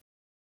Chase.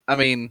 I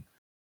mean,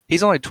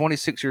 he's only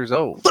 26 years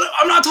old. But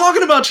I'm not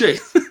talking about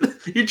Chase.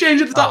 You're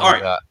changing the topic. All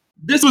right. God.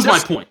 This was my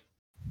point.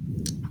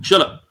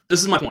 Shut up.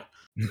 This is my point.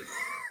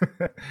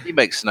 He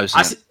makes no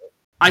sense.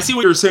 I see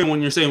what you're saying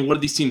when you're saying, what are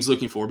these teams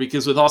looking for?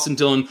 Because with Austin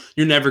Dillon,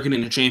 you're never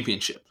getting a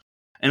championship.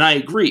 And I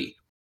agree.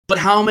 But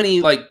how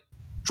many like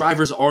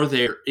drivers are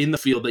there in the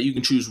field that you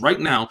can choose right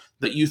now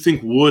that you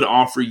think would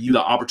offer you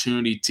the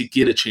opportunity to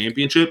get a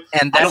championship?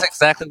 And that's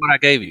exactly what I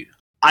gave you.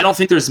 I don't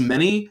think there's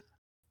many.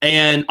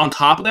 And on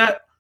top of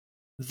that,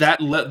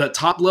 that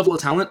top level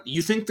of talent,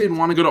 you think they'd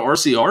want to go to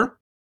RCR?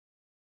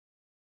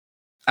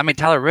 I mean,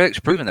 Tyler Reddick's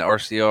proven that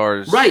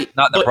RCR is right,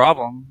 not the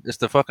problem. It's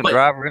the fucking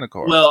driver in the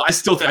car. Well, I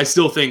still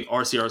think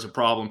RCR is a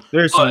problem.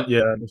 There's some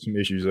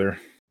issues there.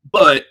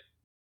 But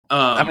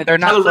I mean, they're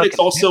not. Tyler Reddick's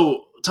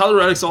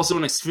also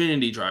an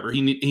Xfinity driver.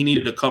 He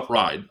needed a Cup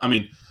ride. I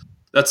mean,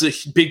 that's a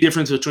big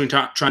difference between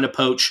trying to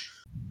poach.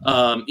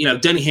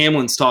 Denny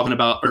Hamlin's talking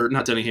about, or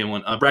not Denny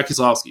Hamlin, Brad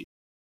Keselowski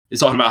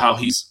is talking about how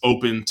he's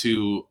open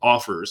to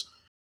offers.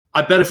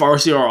 I bet if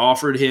RCR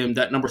offered him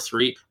that number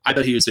 3, I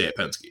bet he would stay at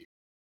Penske.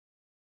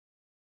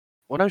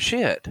 Well, no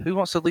shit. Who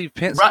wants to leave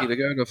Penske to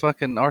go to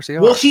fucking RCR?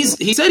 Well, he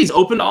said he's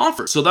open to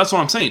offers, so that's what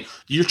I'm saying.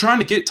 You're trying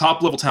to get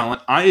top level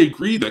talent. I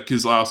agree that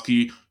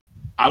Keselowski,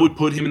 I would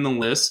put him in the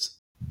list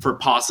for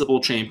possible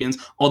champions,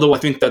 although I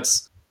think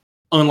that's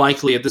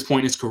unlikely at this point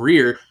in his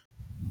career.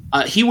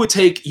 He would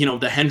take,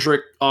 the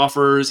Hendrick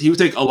offers. He would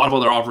take a lot of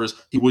other offers.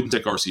 He wouldn't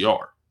take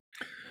RCR.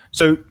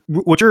 So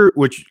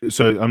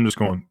so I'm just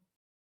going to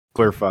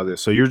clarify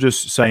this. So you're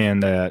just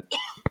saying that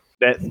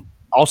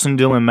Austin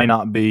Dillon may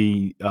not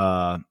be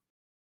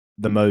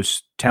the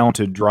most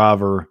talented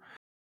driver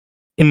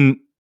in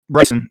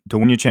racing to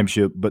win your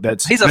championship, but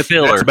that's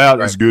filler. That's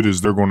about as good as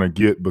they're going to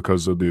get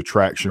because of the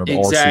attraction of the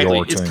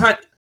RCR team.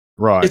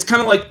 Right. It's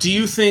kind of like, do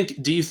you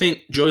think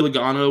Joey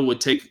Logano would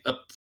take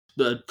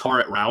the car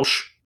at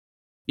Roush?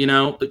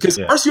 Because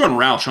RCR and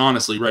Roush,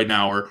 honestly, right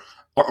now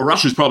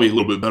Roush is probably a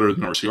little bit better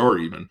than RCR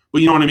even.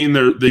 But you know what I mean?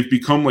 They've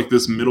become like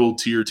this middle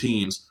tier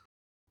teams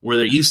where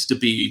they used to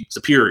be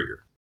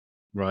superior.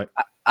 Right.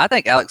 I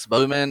think Alex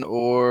Bowman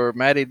or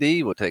Matty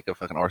D will take a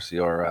fucking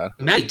RCR ride.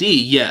 Matty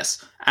D,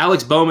 yes.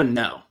 Alex Bowman,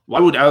 no.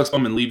 Why would Alex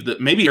Bowman leave?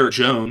 Maybe Eric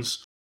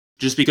Jones,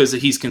 just because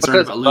he's concerned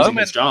about losing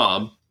his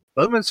job.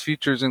 Bowman's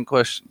future is in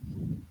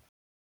question.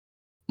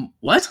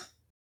 What?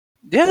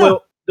 Yeah.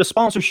 Well, the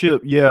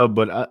sponsorship,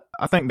 but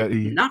I think that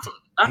not from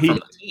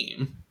the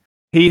team.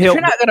 If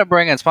you're not going to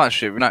bring in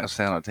sponsorship, you're not going to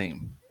stay on a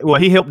team. Well,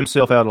 he helped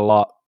himself out a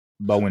lot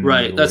by winning.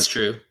 Right, that's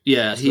true.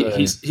 Yeah,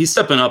 he's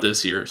stepping up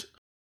this year.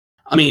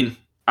 I mean,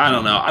 I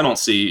don't know. I don't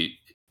see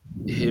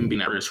him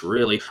being at risk,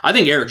 really. I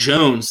think Eric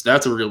Jones,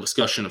 that's a real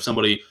discussion of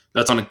somebody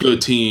that's on a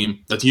good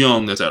team, that's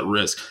young, that's at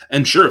risk.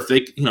 And sure, if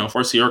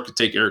RCR could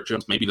take Eric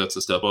Jones, maybe that's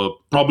a step up.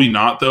 Probably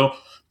not, though,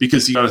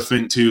 because you got to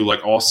think, too,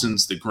 like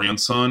Austin's the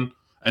grandson,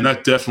 and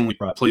that definitely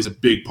plays a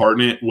big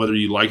part in it, whether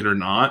you like it or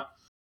not.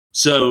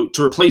 So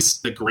to replace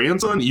the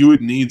grandson, you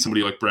would need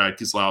somebody like Brad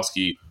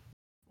Keselowski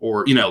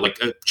or, like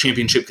a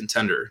championship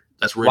contender.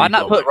 That's ready. Why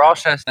not put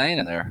Ross Chastain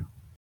in there?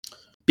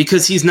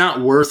 Because he's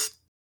not worth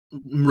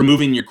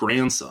removing your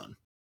grandson.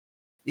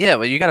 Yeah,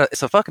 but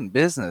it's a fucking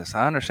business.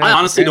 I understand.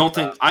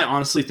 I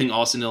honestly think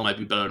Austin Dillon might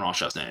be better than Ross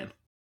Chastain.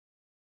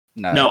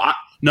 No,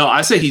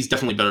 I say he's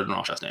definitely better than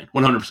Ross Chastain.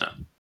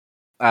 100%.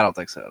 I don't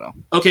think so,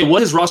 though. Okay,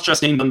 what has Ross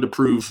Chastain done to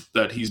prove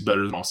that he's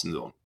better than Austin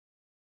Dillon?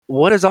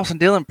 What has Austin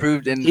Dillon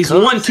proved in? He's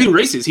won 2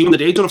 races. He won the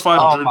Daytona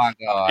 500. Oh my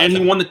god! And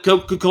he won the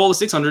Coca-Cola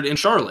 600 in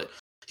Charlotte.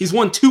 He's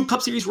won 2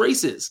 Cup Series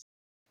races.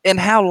 And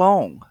how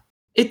long?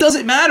 It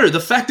doesn't matter. The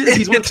fact is,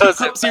 he's won 2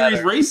 Cup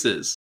Series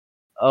races.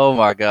 Oh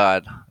my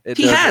god!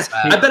 He has.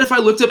 Matter. I bet if I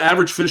looked up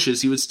average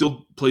finishes, he would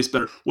still place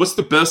better. What's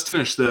the best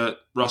finish that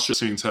Ross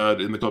Chastain's had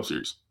in the Cup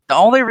Series? The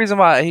only reason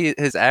why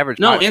his average.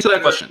 No, answer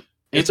that question.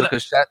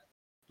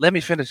 Let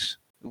me finish.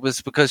 It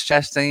was because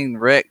Chastain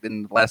wrecked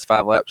in the last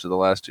 5 laps of the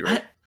last 2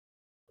 races.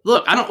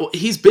 Look,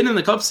 he's been in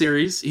the Cup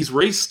Series. He's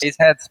raced. He's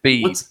had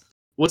speed.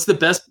 What's the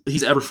best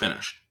he's ever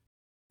finished?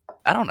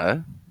 I don't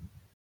know.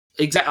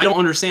 Exactly. I don't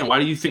understand. Why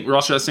do you think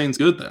Ross Chastain's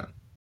good then?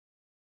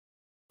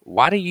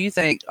 Why do you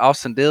think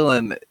Austin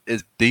Dillon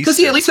is decent? Because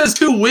he at least has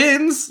 2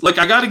 wins. Like,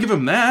 I got to give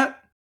him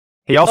that.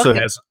 He also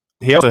has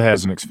an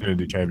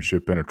Xfinity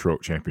championship and a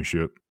truck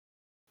championship.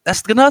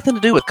 That's got nothing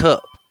to do with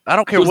Cup. I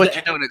don't care what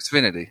you do in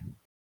Xfinity.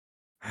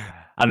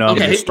 I know.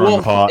 Okay, I'm just stirring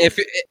the pot.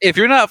 If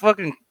you're not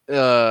fucking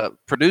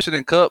producing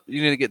in Cup,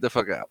 you need to get the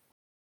fuck out.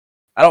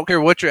 I don't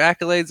care what your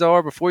accolades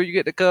are before you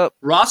get to Cup.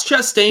 Ross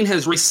Chastain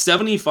has raced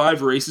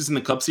 75 races in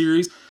the Cup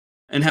Series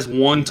and has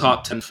 1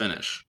 top 10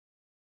 finish.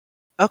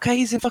 Okay,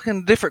 he's in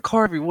fucking different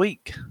car every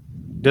week.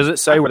 Does it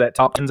say where that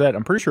top 10's at?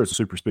 I'm pretty sure it's a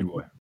super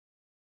speedway.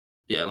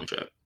 Yeah, let me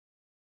check.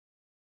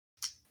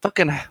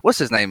 Fucking, what's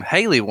his name?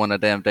 Haley won a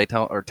damn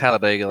Daytona or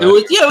Talladega.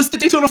 It was the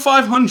Daytona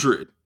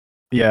 500.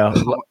 Yeah.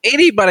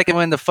 Anybody can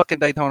win the fucking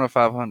Daytona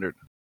 500.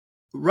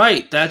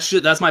 Right.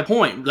 That's my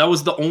point. That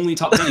was the only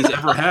top 10 he's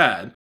ever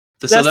had.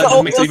 So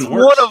that makes it even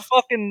worse. One of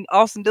fucking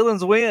Austin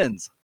Dillon's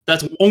wins.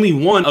 That's only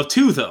one of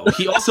two, though.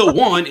 He also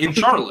won in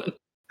Charlotte.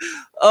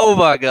 Oh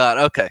my god!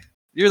 Okay,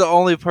 you're the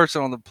only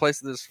person on the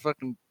place of this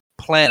fucking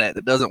planet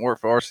that doesn't work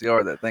for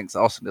RCR that thinks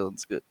Austin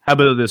Dillon's good. How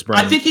about this,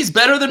 Brandon? I think he's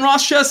better than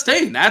Ross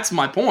Chastain. That's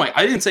my point.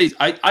 I didn't say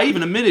I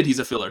even admitted he's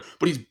a filler,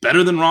 but he's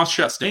better than Ross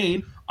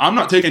Chastain. I'm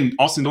not taking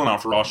Austin Dillon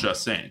out for Ross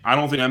Chastain. I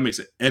don't think that makes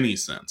any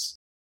sense.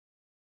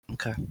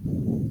 Okay.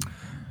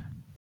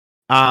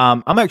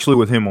 I'm actually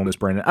with him on this,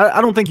 Brandon.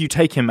 I don't think you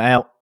take him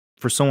out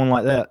for someone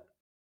like that,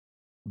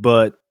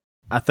 but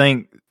I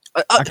think.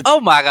 Oh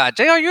my god,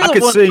 JR, you're the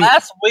one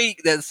last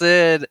week that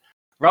said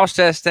Ross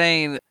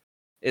Chastain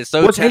is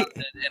so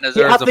talented and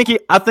deserves.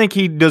 I think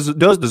he does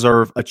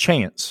deserve a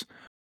chance,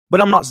 but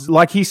I'm not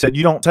like he said.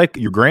 You don't take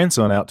your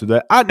grandson out to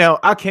that.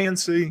 I can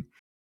see.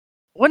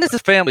 When does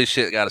this family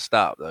shit got to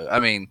stop, though? I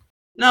mean,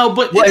 no,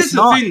 but it's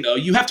the thing, though.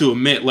 You have to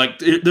admit, like,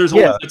 there's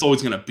always, it's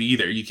always going to be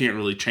there. You can't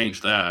really change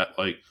that.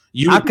 Like,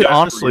 I could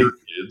honestly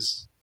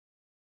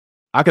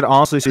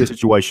see a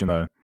situation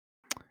though,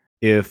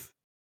 if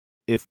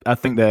I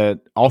think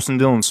that Austin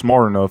Dillon's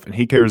smart enough and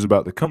he cares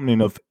about the company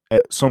enough,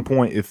 at some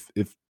point, if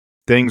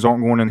things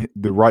aren't going in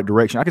the right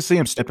direction, I could see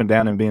him stepping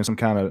down and being some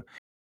kind of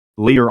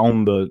leader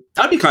on the.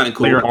 That'd be kind of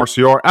cool. Leader in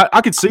RCR. I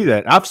could see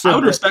that. I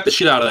would respect the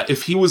shit out of that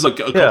if he was like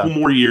a couple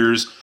more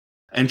years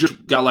and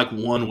just got like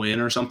one win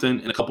or something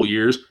in a couple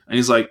years, and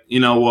he's like, you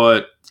know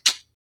what,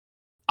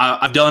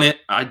 I've done it.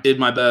 I did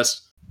my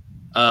best.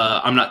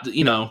 I'm not,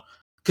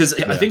 because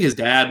I think his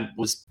dad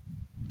was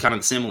kind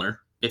of similar.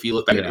 If you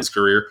look back at his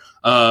career,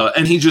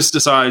 and he just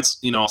decides,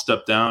 I'll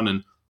step down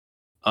and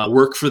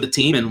work for the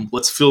team, and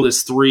let's fill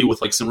this 3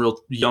 with like some real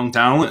young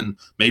talent, and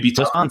maybe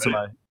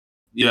somebody.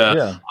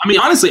 Yeah. I mean,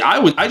 honestly,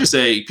 I just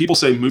say people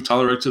say move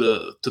Tyler Reddick to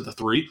the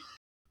 3,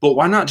 but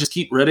why not just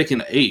keep Reddick in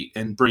the 8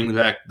 and bring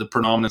back the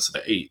predominance of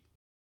the 8?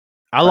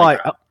 I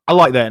like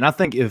that, and I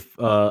think if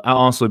I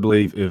honestly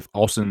believe if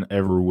Austin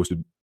ever was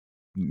to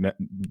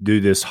do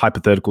this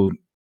hypothetical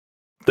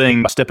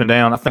thing by stepping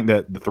down, I think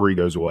that the 3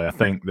 goes away. I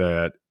think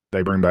that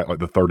they bring back like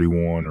the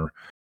 31 or.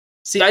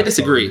 See, I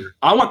disagree.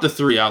 I want the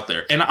 3 out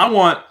there, and I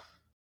want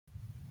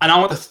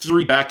the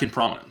 3 back in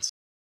prominence.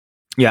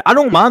 Yeah, I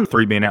don't mind the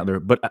 3 being out there,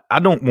 but I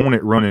don't want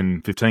it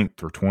running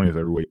 15th or 20th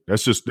every week.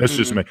 That's just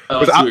me.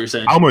 Oh, I see what you're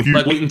saying. I'm a huge,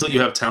 like, wait until you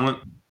have talent.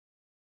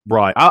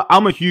 Right.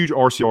 I'm a huge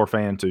RCR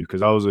fan too,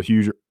 because I was a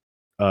huge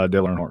Dale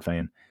Earnhardt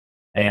fan,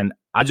 and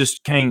I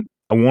just can't.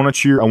 I want to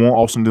cheer. I want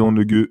Austin Dillon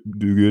to do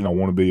good, and I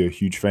want to be a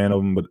huge fan of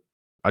him, but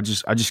I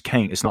just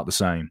can't. It's not the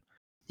same.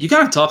 You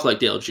kind of talk like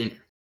Dale Jr.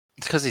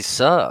 It's because he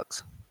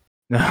sucks.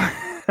 I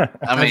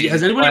mean,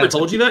 has anybody ever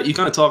told you that? You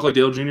kind of talk like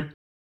Dale Jr.?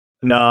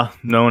 Nah,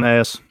 no one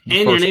has.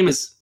 And your name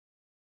is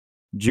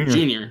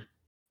Junior.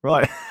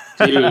 Right.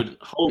 Dude,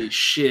 holy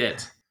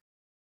shit.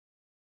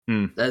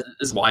 That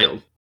is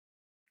wild.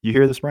 You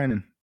hear this,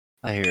 Brandon?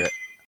 I hear it.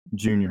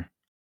 Junior.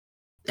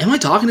 Am I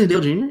talking to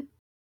Dale Jr.?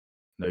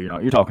 No, you're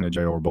not. You're talking to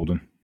J.R. Bolden.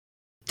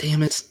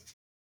 Damn it.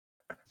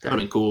 That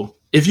would be cool.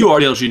 If you are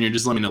Dale Jr.,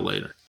 just let me know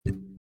later.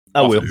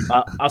 I will.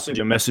 I'll send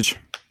you a message.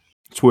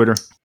 Twitter.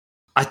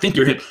 I think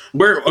you're him.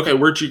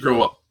 Where'd you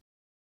grow up?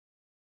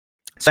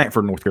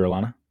 Sanford, North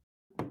Carolina.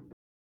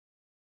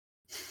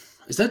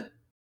 Is that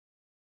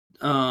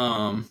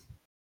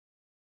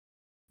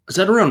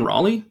around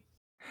Raleigh?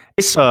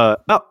 It's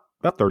about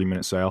 30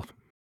 minutes south.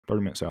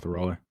 30 minutes south of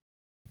Raleigh.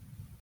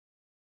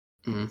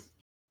 Mm-hmm.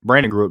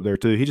 Brandon grew up there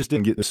too. He just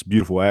didn't get this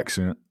beautiful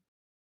accent.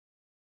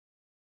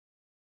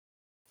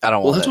 I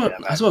don't. Well, that's what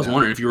I was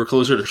wondering if you were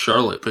closer to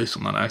Charlotte based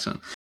on that accent,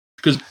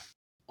 because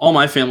all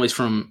my family's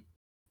from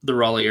the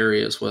Raleigh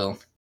area as well.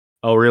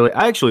 Oh, really?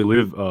 I actually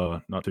live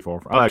not too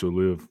far from. I actually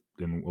live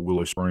in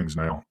Willow Springs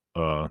now.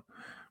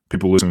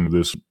 People listening to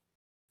this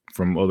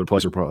from other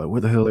places are probably like,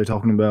 what the hell are they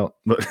talking about?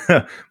 But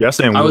yeah, I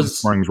stay in Willow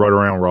Springs, right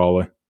around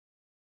Raleigh.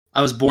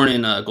 I was born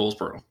in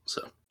Goldsboro,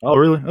 so. Oh,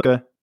 really?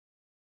 Okay.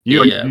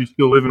 You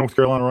still live in North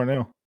Carolina right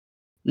now?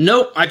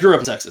 Nope, I grew up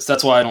in Texas.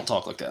 That's why I don't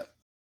talk like that.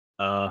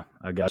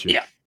 I got you.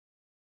 Yeah.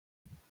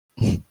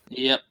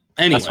 Yep.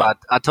 Anyway. That's why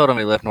I told him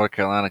he left North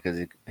Carolina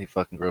because he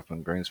fucking grew up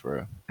in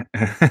Greensboro.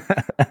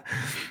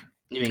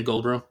 You mean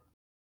Goldsboro?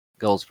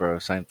 Goldsboro,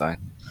 same thing.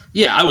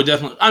 Yeah, I would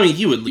definitely. I mean,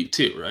 you would leave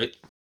too, right?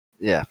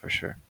 Yeah, for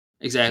sure.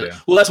 Exactly. Yeah.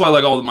 Well, that's why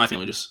all of my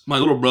family my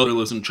little brother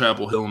lives in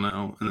Chapel Hill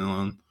now, and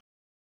then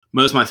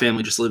most of my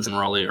family just lives in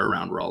Raleigh or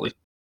around Raleigh.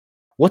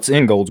 What's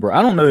in Goldsboro?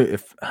 I don't know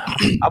if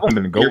I've only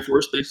been to Goldsboro. Air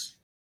Force Base.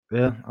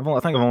 Yeah, I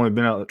think I've only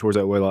been out towards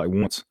that way like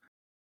once.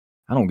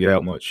 I don't get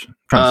out much.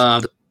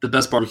 The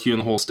best barbecue in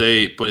the whole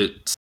state, but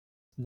it's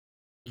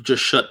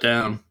just shut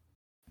down.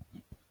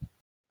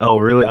 Oh,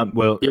 really? Have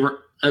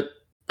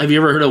you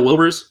ever heard of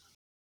Wilbur's?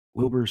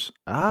 Wilbur's?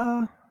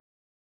 I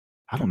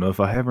don't know if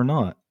I have or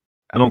not.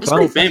 It's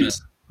pretty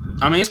famous.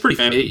 I mean, it's pretty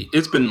famous.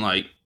 It's been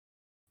like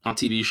on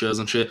TV shows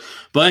and shit.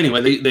 But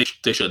anyway, they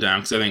shut down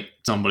because I think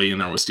somebody in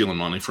there was stealing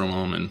money from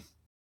them, and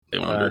they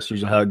wanted. That's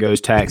usually how it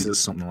goes. Taxes,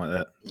 something like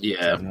that.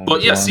 Yeah,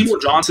 but yeah, Seymour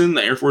Johnson,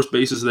 the Air Force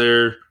Base is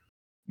there.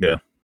 Yeah.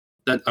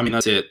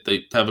 That's it.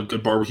 They have a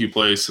good barbecue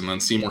place, and then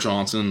Seymour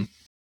Johnson.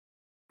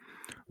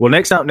 Well,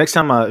 next time,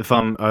 if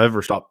I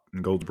ever stop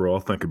in Goldsboro,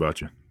 I'll think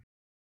about you.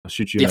 I'll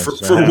shoot you. Yeah,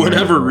 for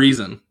whatever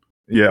reason.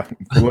 Yeah,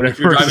 If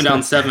you're driving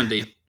down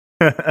 70.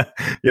 Yeah,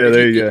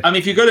 there you go. I mean,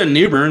 if you go to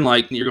New Bern,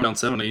 like you're going down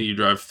 70, you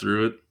drive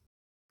through it.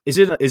 Is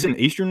it in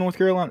Eastern North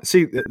Carolina?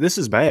 See, this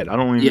is bad. I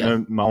don't even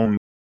know my own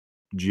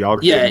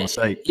geography of my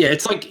state. Yeah,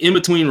 it's like in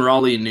between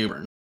Raleigh and New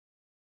Bern.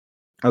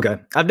 Okay,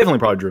 I've definitely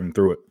probably driven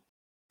through it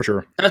for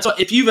sure. That's what,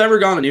 if you've ever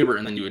gone to New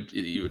Bern, then you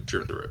would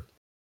drive through it.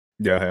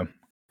 Yeah, I have.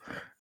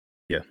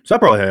 Yeah, so I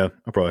probably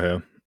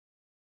have.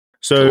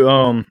 So,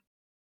 Cool.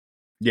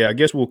 Yeah, I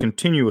guess we'll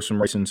continue with some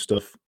racing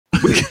stuff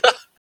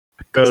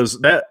because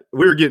that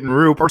we were getting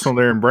real personal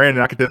there, and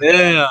Brandon, I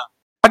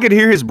could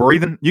hear his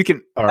breathing. You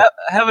can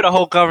having a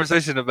whole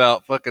conversation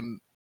about fucking.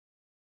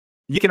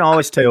 You can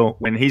always tell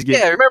when he's getting.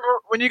 Yeah, remember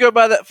when you go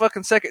by that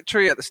fucking second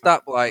tree at the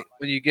stoplight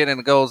when you get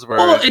into Goldsboro?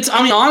 Well,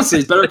 honestly,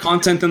 it's better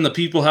content than the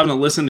people having to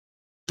listen to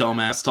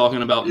dumbass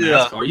talking about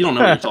NASCAR. You don't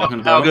know what you're talking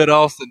about. How good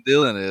Austin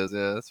Dillon is.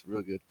 Yeah, that's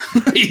real good.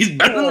 He's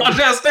better than Ross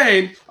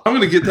Chastain. I'm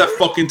going to get that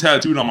fucking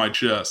tattooed on my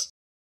chest.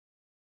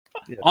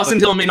 Yeah, Austin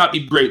Dillon may not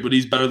be great, but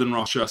he's better than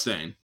Ross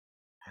Chastain.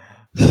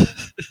 So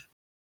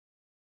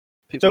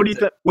what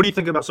do you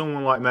think about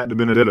someone like Matt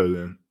DiBenedetto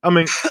then? I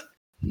mean,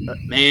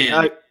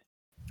 man,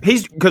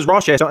 he's because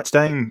Ross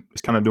Chastain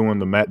is kind of doing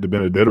the Matt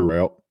DiBenedetto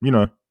route, you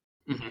know.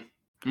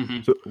 Mm-hmm.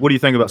 Mm-hmm. So what do you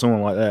think about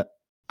someone like that?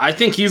 I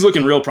think he's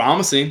looking real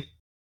promising.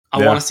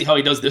 I want to see how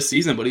he does this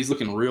season, but he's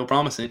looking real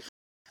promising.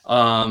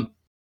 And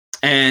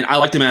I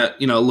liked him at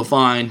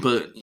Lafine,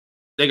 but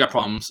they got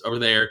problems over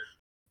there.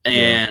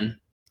 And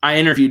I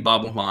interviewed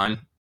Bob Lafine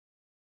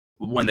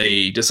when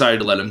they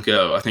decided to let him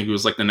go. I think it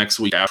was like the next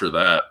week after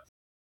that.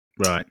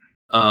 Right.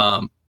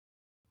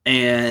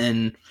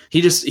 And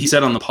he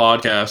said on the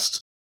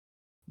podcast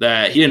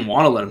that he didn't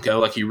want to let him go.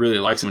 Like he really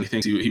likes him and he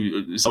thinks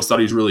he thought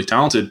he was really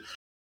talented.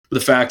 But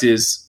the fact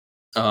is,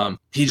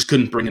 he just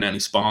couldn't bring in any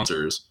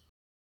sponsors.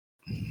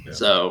 Yeah.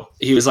 So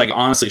he was like,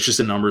 honestly, it's just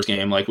a numbers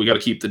game. Like we got to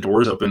keep the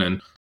doors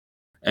open,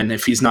 and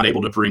if he's not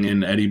able to bring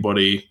in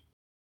anybody,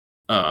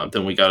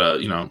 then we got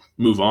to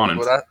move on.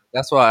 And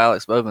that's why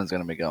Alex Bowman's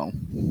going to be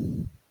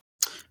gone.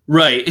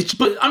 Right.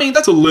 But I mean,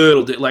 that's a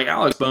little bit like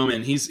Alex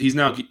Bowman. He's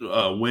now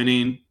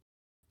winning,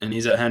 and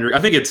he's at Hendrick. I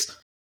think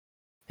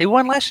he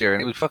won last year,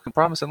 and he was fucking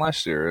promising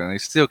last year, and he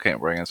still can't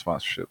bring in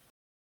sponsorship.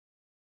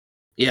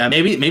 Yeah,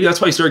 maybe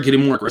that's why he started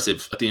getting more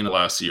aggressive at the end of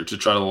last year to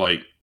try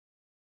to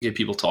get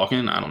people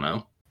talking. I don't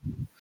know.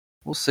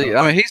 We'll see.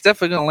 I mean, he's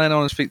definitely going to land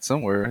on his feet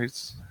somewhere.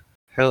 He's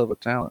hell of a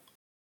talent.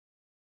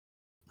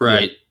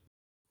 Right.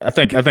 I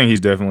think he's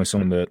definitely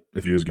someone that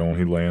if he is going,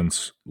 he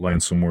lands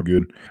somewhere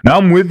good. Now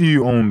I'm with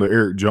you on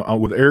the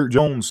with Eric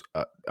Jones.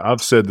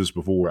 I've said this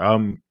before.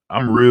 I'm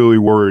really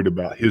worried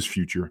about his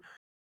future,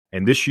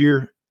 and this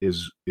year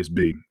is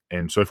big.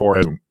 And so far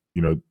hasn't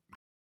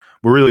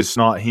but really it's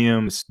not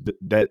him. It's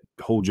that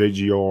whole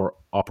JGR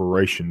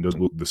operation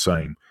doesn't look the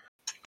same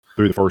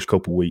through the first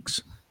couple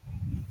weeks.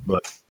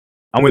 But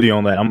I'm with you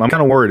on that. I'm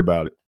kind of worried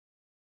about it.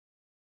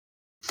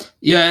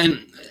 Yeah,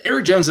 and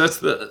Eric Jones, that's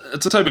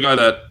the type of guy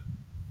that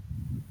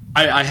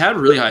I had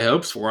really high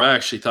hopes for. I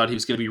actually thought he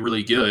was going to be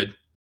really good.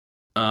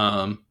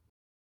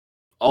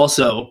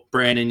 Also,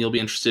 Brandon, you'll be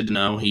interested to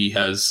know he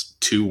has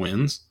 2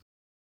 wins.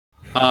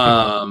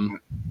 But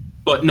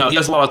no, he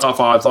has a lot of top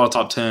 5s, a lot of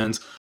top 10s.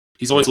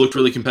 He's always looked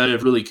really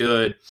competitive, really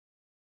good.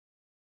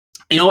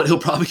 You know what? He'll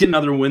probably get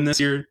another win this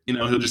year.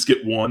 He'll just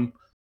get one.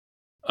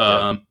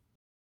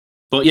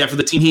 But yeah, for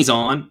the team he's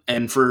on,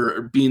 and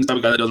for being the type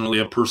of guy that doesn't really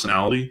have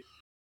personality,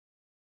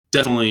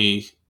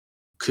 definitely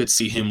could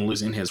see him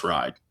losing his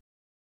ride.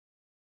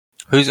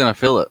 Who's going to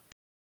fill it?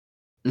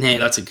 Hey,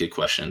 that's a good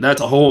question.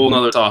 That's a whole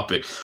other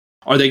topic.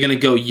 Are they going to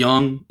go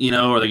young?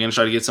 Are they going to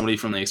try to get somebody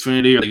from the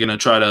Xfinity? Are they going to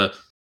try to...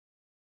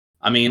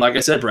 I mean, like I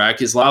said, Brad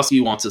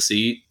Keselowski wants a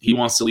seat. He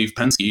wants to leave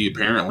Penske,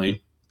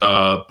 apparently.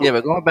 But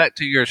going back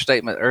to your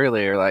statement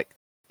earlier,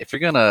 if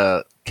you're going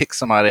to kick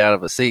somebody out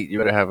of a seat, you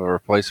better have a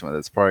replacement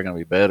that's probably going to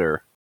be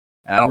better.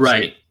 And I don't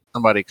see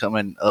somebody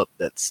coming up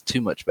that's too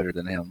much better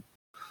than him.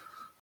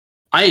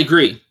 I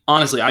agree.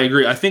 Honestly, I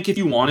agree. I think if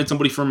you wanted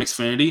somebody from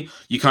Xfinity,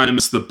 you kind of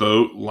missed the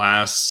boat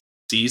last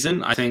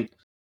season. I think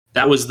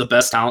that was the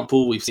best talent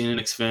pool we've seen in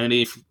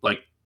Xfinity,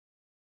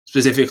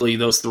 specifically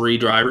those 3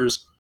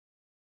 drivers.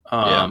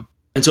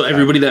 And so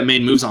everybody that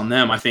made moves on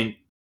them, I think,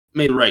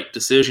 made the right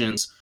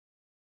decisions.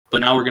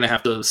 But now we're going to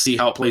have to see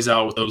how it plays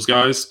out with those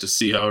guys to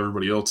see how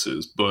everybody else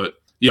is. But,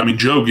 yeah, I mean,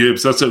 Joe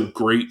Gibbs, that's a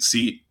great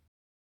seat.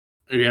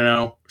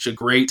 It's a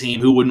great team.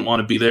 Who wouldn't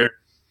want to be there?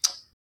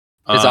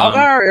 Is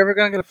Allgaier ever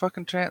going to get a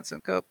fucking chance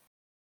in Cup?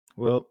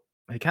 Well,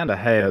 he kind of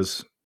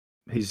has.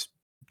 He's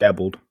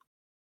dabbled.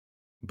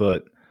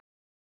 But,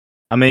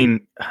 I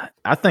mean,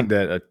 I think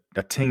that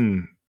a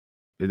team,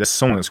 that's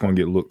someone that's going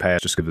to get looked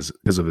past just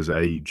because of his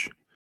age.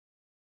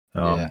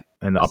 And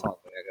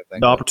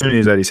the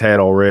opportunities that he's had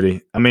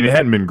already. I mean, it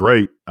hadn't been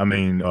great. I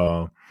mean,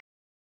 what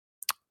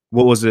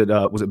was it?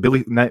 Was it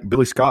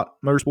Billy Scott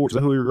Motorsports? Is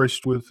that who he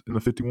raced with in the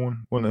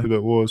 51? Wasn't that who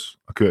that was?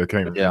 I can't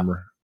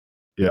remember.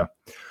 Yeah.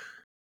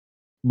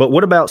 But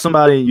what about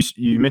somebody,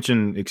 you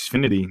mentioned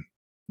Xfinity.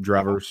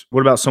 drivers.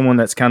 What about someone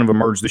that's kind of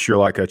emerged this year,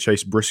 like a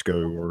Chase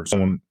Briscoe or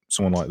someone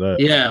like that?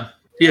 Yeah.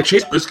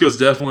 Chase Briscoe's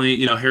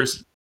definitely,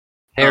 Harrison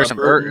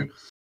Burton.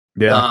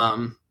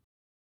 Yeah,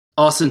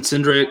 Austin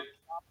Cindric.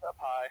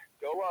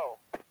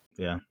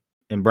 yeah.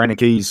 And Brandon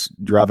Key's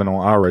driving on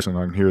iRacing.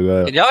 I can hear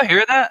that. Did y'all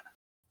hear that?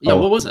 Yeah,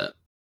 Oh. what was that?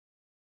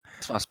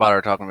 That's my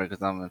spotter talking about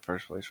because I'm in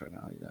first place right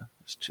now.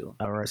 Just chilling.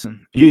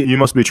 iRacing. You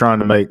must be trying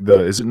to make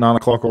is it 9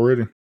 o'clock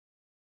already?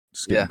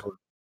 It's getting Yeah. close.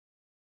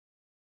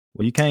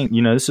 Well, you can't.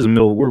 This is the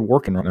middle. We're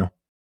working right now.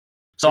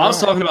 So I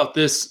was talking about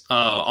this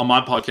on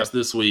my podcast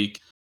this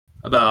week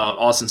about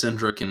Austin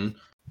Cindric and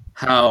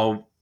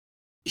how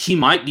he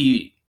might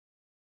be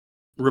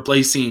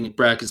replacing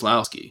Brad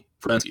Keselowski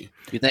for Penske.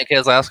 You think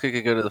Keselowski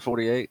could go to the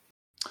 48?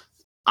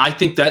 I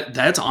think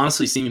that's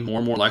honestly seeming more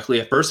and more likely.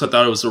 At first, I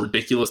thought it was a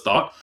ridiculous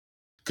thought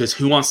because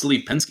who wants to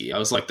leave Penske? I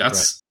was like,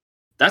 that's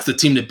the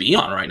team to be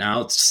on right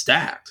now. It's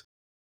stacked.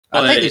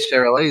 I think the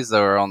Chevrolets,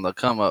 though, are on the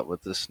come up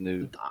with this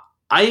new.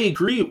 I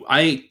agree.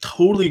 I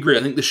totally agree.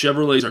 I think the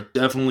Chevrolets are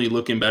definitely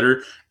looking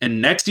better.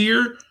 And next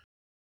year,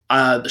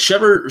 the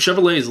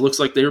Chevrolets looks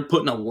like they're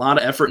putting a lot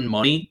of effort and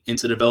money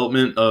into the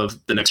development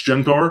of the next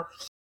gen car.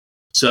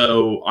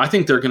 So I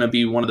think they're going to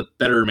be one of the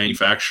better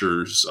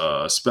manufacturers,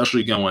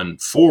 especially going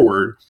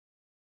forward.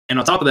 And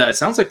on top of that, it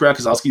sounds like Brad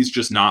Keselowski is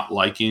just not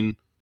liking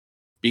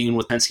being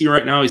with Penske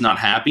right now. He's not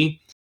happy.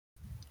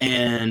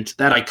 And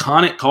that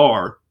iconic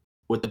car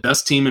with the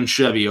best team in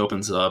Chevy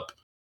opens up.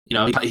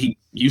 He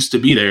used to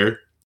be there.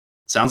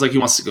 Sounds like he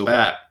wants to go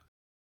back.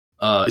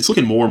 It's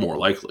looking more and more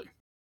likely.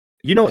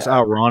 It's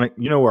ironic.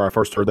 You know where I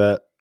first heard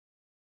that?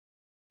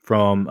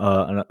 From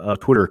a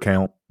Twitter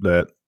account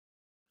that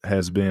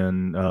has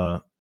been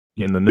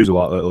in the news a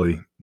lot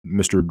lately.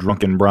 Mr.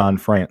 Drunken Brian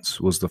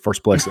France was the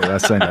first place that I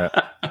seen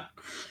that.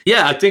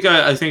 Yeah, I think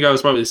I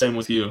was probably the same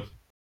with you.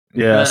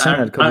 Yeah,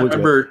 I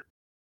remember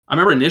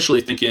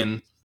initially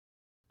thinking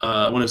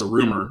when it was a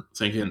rumor,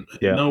 thinking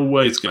no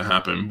way it's going to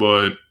happen,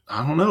 but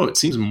I don't know. It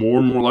seems more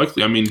and more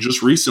likely. I mean,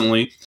 just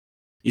recently,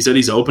 he said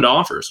he's open to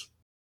offers.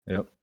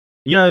 Yep.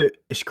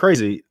 It's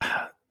crazy.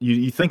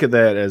 You think of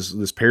that as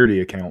this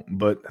parody account,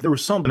 but there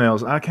was something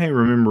else. I can't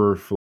remember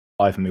for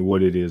the life of me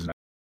what it is now.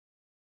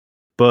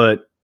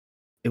 But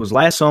it was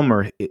last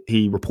summer.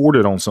 He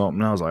reported on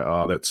something. And I was like,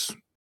 oh, that's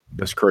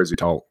crazy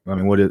talk. I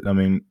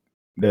mean,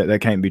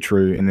 that can't be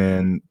true. And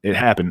then it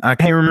happened. I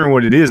can't remember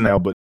what it is now,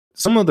 but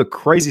some of the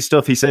crazy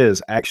stuff he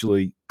says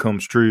actually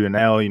comes true. And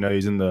now,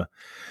 he's in the,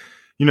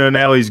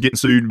 now he's getting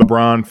sued by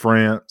Brian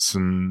France,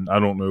 and I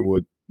don't know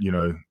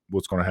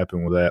what's going to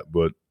happen with that.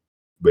 But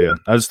yeah,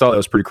 I just thought that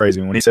was pretty crazy.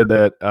 And when he said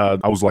that,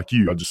 I was like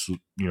you. I just,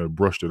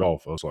 brushed it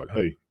off. I was like,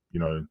 hey,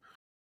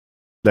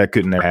 that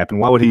couldn't have happened.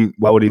 Why would he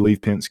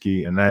leave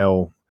Penske? And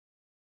now,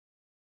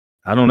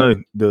 I don't know,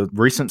 the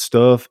recent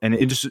stuff, and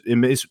it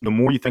makes, the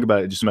more you think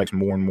about it, it just makes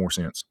more and more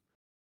sense.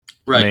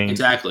 Right,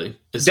 exactly.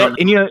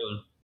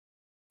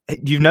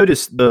 You've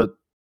noticed the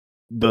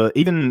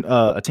even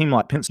a team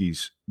like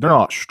Penske's, they're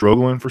not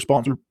struggling for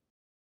sponsor,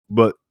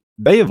 but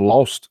they have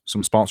lost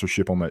some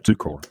sponsorship on that 2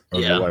 car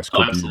over the last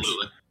couple years.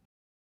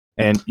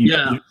 And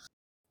you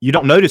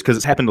don't notice because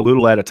it's happened a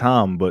little at a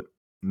time, but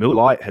Miller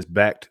Lite has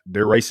backed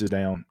their races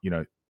down,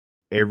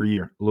 every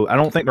year. I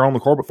don't think they're on the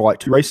car, but for like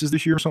 2 races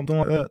this year or something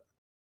like that.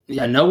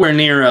 Yeah, nowhere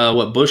near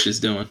what Busch is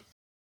doing.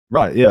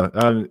 Right, yeah.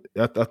 I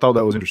thought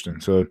that was interesting.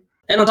 So,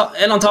 and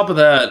on top of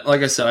that,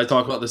 like I said, I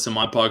talk about this in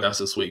my podcast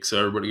this week, so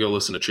everybody go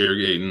listen to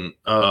Chairgatin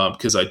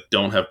because I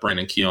don't have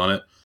Brandon Key on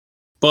it.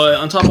 But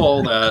on top of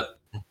all that,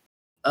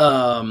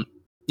 Brad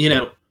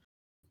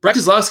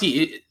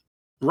Keselowski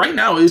right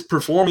now is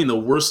performing the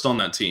worst on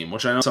that team,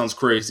 which I know sounds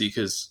crazy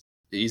because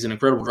he's an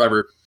incredible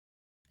driver,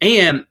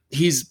 and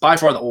he's by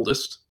far the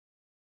oldest,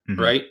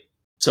 right?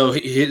 So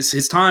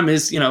his time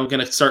is going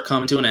to start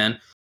coming to an end.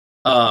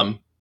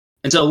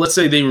 Until let's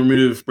say they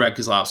remove Brad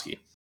Keselowski.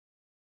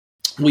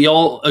 We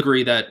all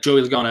agree that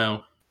Joey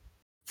Logano,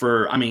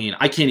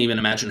 I can't even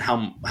imagine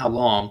how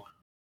long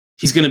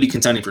he's going to be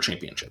contending for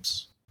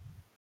championships.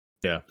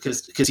 Yeah,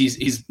 because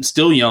he's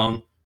still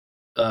young,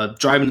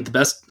 driving at the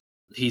best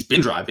he's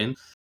been driving,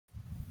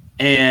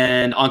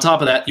 and on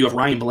top of that, you have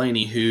Ryan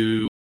Blaney,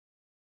 who,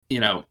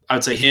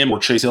 I'd say him or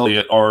Chase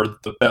Elliott are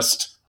the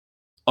best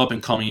up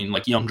and coming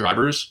young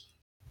drivers.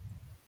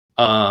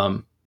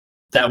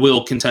 That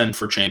will contend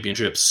for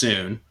championships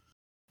soon.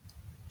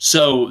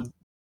 So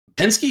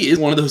Penske is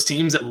one of those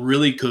teams that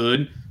really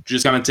could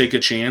just kind of take a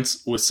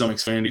chance with some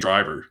Xfinity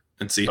driver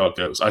and see how it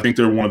goes. I think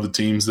they're one of the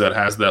teams that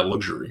has that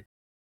luxury.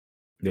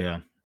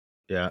 Yeah.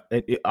 Yeah.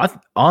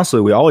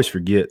 Honestly, we always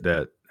forget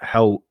that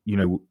how,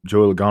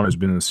 Joey Logano has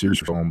been in the series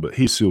for so long, but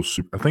he's still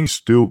I think he's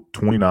still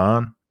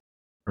 29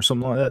 or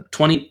something like that.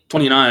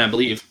 29, I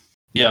believe.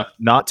 Yeah.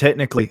 Not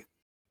technically,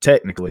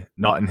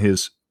 not in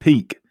his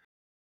peak.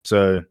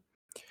 So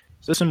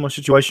it's a similar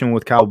situation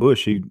with Kyle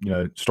Busch. He,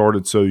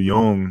 started so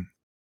young,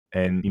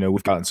 and,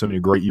 we've gotten so many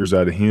great years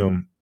out of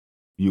him.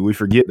 We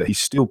forget that he's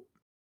still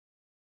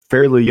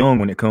fairly young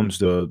when it comes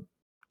to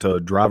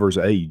driver's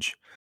age.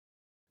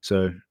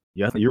 So,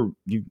 yeah, I think you're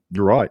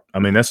right. I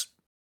mean, that's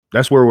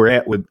where we're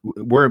at with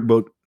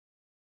but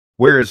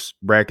where is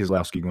Brad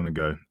Keselowski going to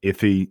go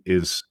if he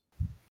is,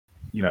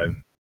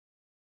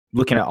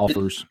 looking at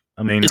offers?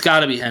 I mean, it's got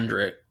to be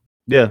Hendrick.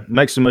 Yeah,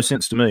 makes the most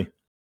sense to me.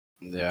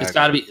 Yeah, it's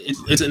got to be.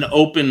 It's an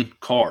open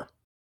car.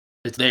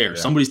 It's there. Yeah.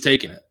 Somebody's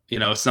taking it.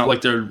 It's not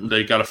like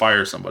they got to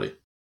fire somebody.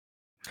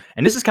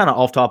 And this is kind of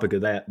off topic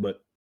of that,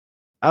 but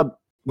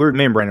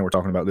me and Brandon were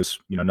talking about this,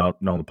 not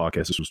on the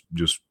podcast. This was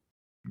just,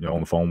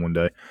 on the phone one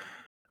day.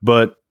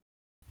 But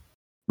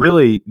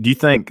really, do you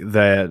think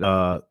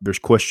that there's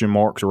question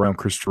marks around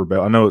Christopher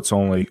Bell? I know it's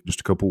only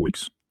just a couple of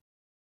weeks,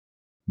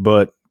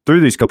 but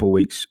through these couple of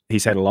weeks,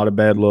 he's had a lot of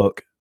bad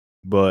luck,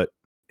 but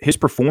his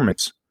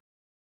performance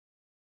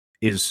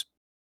is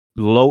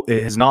low.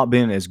 It has not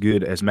been as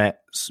good as Matt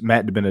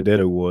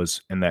DiBenedetto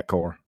was in that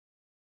car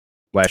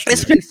last year.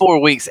 It's been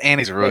 4 weeks and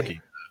he's a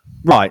rookie.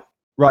 Right.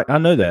 I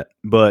know that,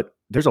 but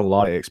there's a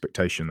lot of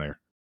expectation there.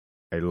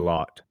 A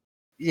lot.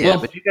 Yeah,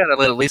 but you gotta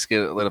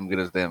let him get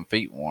his damn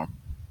feet warm.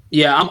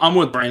 Yeah, I'm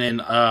with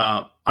Brandon.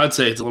 I'd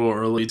say it's a little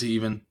early to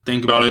even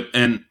think about it.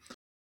 And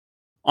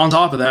on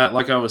top of that,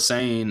 like I was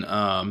saying,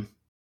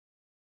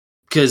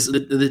 because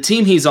the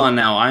team he's on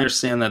now, I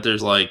understand that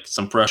there's like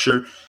some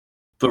pressure,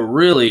 but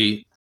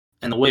really,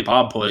 and the way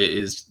Bob put it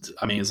is,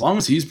 I mean, as long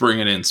as he's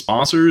bringing in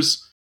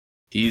sponsors,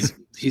 he's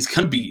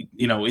gonna be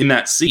in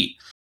that seat.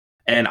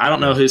 And I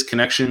don't know his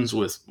connections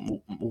with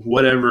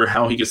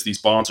how he gets these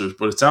sponsors,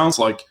 but it sounds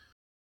like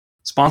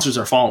sponsors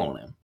are following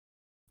him.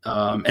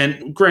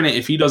 And granted,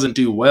 if he doesn't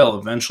do well,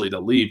 eventually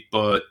they'll leave.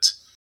 But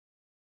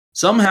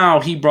somehow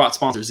he brought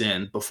sponsors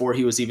in before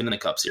he was even in the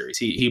Cup Series.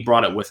 He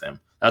brought it with him.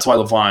 That's why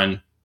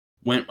Levine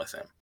went with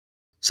him.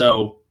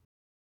 So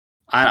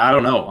I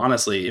don't know.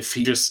 Honestly, if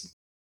he just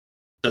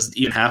does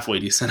even halfway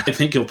decent, I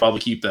think he'll probably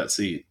keep that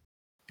seat.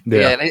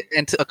 Yeah,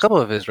 and a couple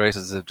of his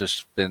races have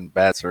just been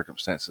bad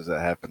circumstances that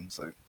happen.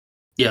 So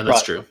yeah,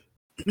 that's true.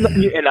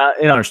 And I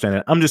understand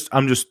that. I'm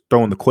just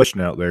throwing the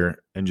question out there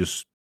and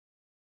just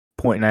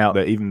pointing out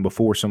that even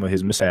before some of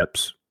his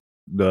mishaps,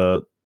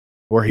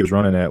 where he was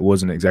running at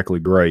wasn't exactly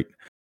great.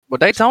 Well,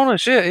 Daytona,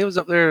 shit, he was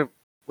up there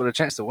with a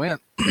chance to win.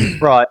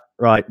 Right.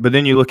 But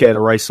then you look at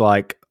a race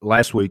like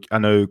last week. I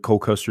know Cole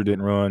Custer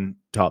didn't run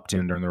top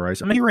 10 during the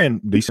race. I mean, he ran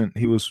decent.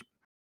 He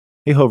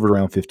hovered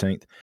around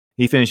 15th.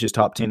 He finishes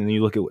top 10, and then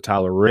you look at what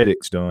Tyler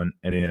Reddick's done,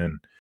 and then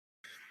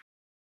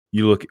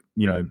you look,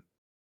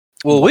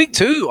 Well, week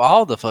 2,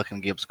 all the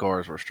fucking Gibbs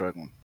cars were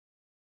struggling.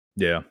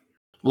 Yeah.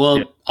 Well,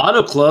 yeah.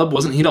 Auto Club,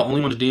 wasn't he the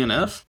only one to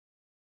DNF?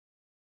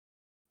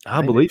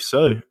 I believe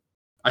so.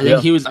 I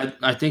think he was.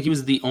 I think he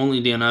was the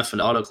only DNF at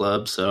Auto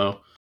Club.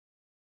 So,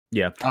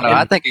 yeah, I don't know.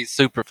 I think he's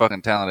super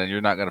fucking talented.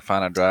 You're not going to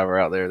find a driver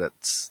out there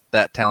that's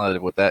that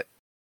talented with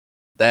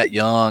that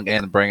young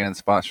and bringing in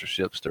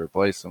sponsorships to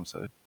replace him.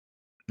 So,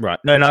 right.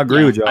 No, and I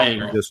agree with you.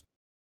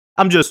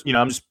 I'm just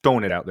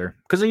throwing it out there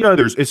because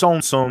it's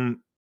on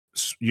some.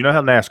 You know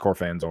how NASCAR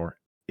fans are.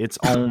 It's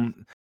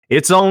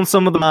on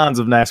some of the minds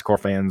of NASCAR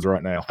fans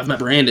right now. I've met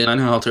Brandon. I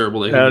know how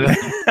terrible they are.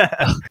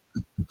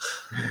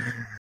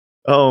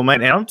 Oh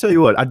man, and I'll tell you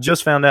what. I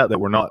just found out that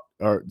we're not.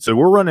 So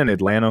we're running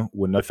Atlanta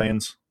with no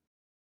fans.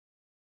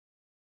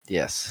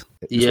 Yes,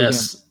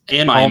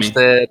 and Miami.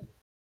 Homestead.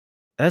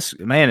 It's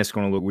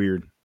going to look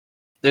weird.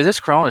 Dude, this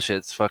Corona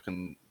shit's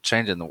fucking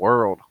changing the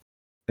world.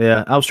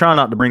 Yeah, I was trying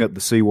not to bring up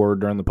the C word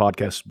during the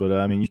podcast, but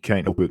I mean, you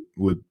can't help it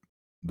with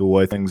the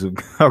way things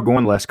are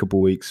going the last couple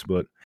of weeks.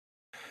 But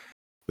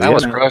that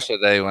was crushed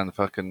today when the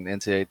fucking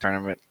NCAA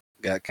tournament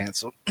got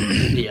canceled.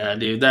 Yeah,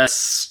 dude,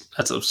 that's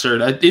absurd.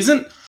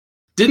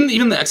 Didn't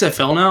even the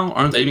XFL now?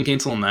 Aren't they even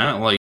canceling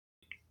that? Like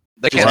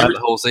they canceled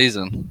the whole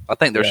season. I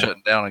think they're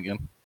shutting down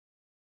again.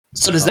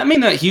 So does that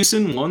mean that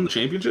Houston won the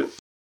championship?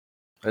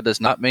 It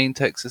does not mean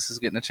Texas is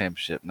getting a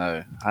championship.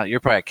 No, you're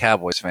probably a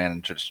Cowboys fan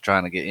and just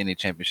trying to get any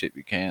championship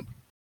you can.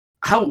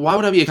 Why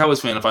would I be a Cowboys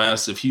fan if I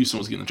asked if Houston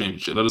was getting the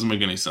championship? That doesn't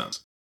make any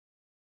sense.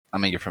 I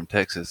mean, you're from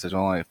Texas. There's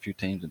only a few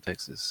teams in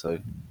Texas, so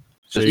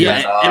and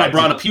I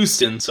brought up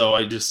Houston, so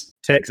I just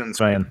Texans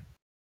fan.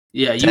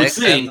 Yeah, you would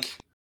think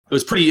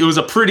it was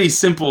a pretty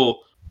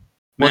simple.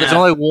 Well, there's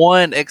only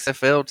one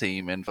XFL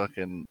team in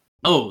fucking.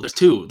 Oh, there's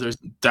two. There's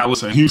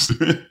Dallas and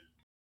Houston.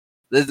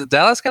 Does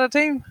Dallas got a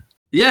team?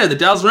 Yeah, the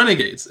Dallas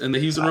Renegades and the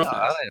Houston Roughnecks.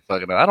 I didn't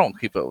fucking know. I don't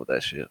keep up with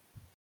that shit.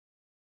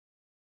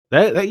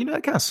 That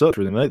kind of sucked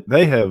for them.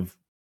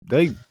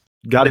 They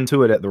got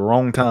into it at the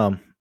wrong time.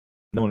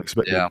 No one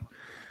expected. Yeah.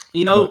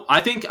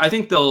 I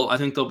think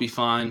they'll be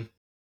fine.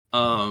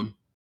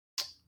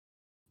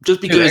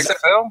 Just because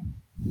XFL.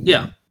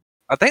 Yeah,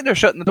 I think they're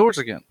shutting the doors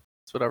again.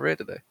 That's what I read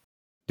today.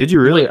 Did you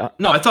really?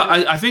 No,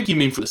 I think you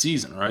mean for the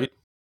season, right?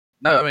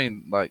 No, I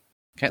mean like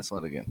cancel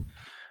it again.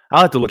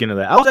 I'll have to look into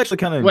that. I was actually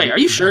kind of. Wait, are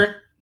you sure?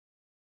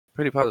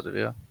 Pretty positive,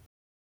 yeah.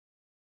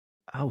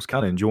 I was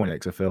kind of enjoying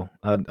XFL.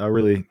 I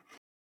really.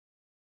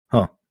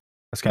 Huh.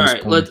 That's kind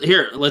of. All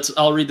right,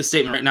 I'll read the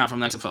statement right now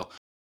from the XFL.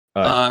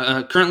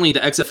 Currently, the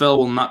XFL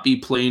will not be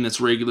playing its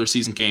regular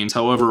season games.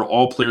 However,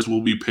 all players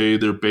will be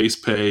paid their base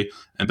pay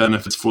and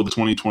benefits for the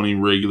 2020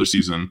 regular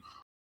season.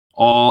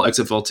 All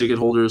XFL ticket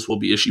holders will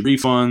be issued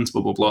refunds,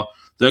 blah, blah, blah.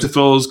 The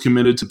XFL is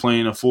committed to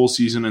playing a full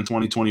season in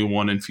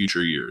 2021 and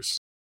future years.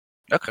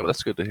 Okay, well,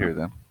 that's good to hear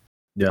then.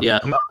 Yeah.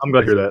 I'm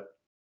glad to hear that.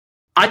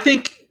 I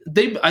think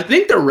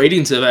their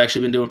ratings have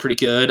actually been doing pretty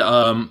good.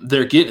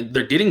 They're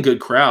getting good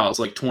crowds,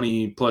 like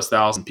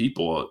 20,000+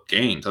 people at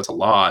games. That's a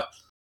lot.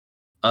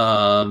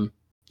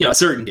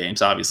 Certain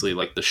games, obviously,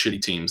 like the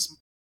shitty teams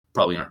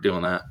probably aren't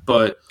doing that,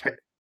 but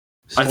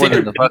I think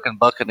the fucking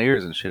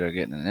Buccaneers and shit are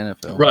getting an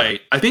NFL. Right.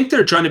 I think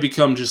they're trying to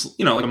become just,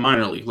 like a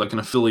minor league, like an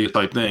affiliate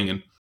type thing.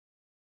 And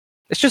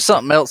it's just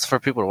something else for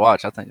people to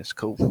watch. I think it's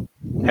cool.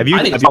 Have you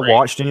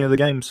watched any of the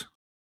games?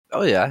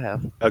 Oh, yeah, I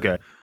have. Okay.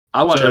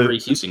 I watch every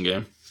Houston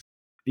game.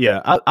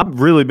 Yeah, I've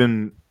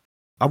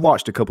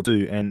watched a couple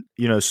too. And,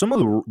 some of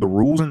the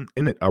rules in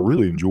it I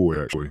really enjoy,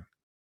 actually.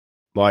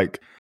 Like,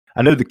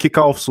 I know the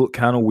kickoffs look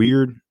kind of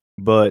weird,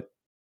 but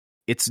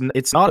it's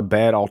not a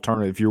bad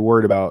alternative if you're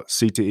worried about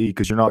CTE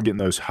because you're not getting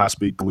those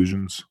high-speed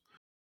collisions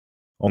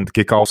on the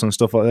kickoffs and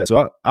stuff like that.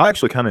 So I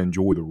actually kind of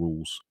enjoy the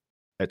rules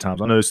at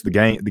times. I notice the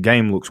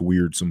game looks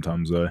weird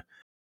sometimes though.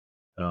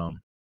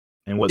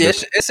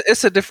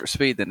 It's a different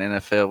speed than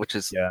NFL, which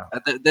is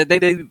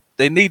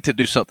they need to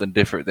do something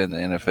different than the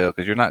NFL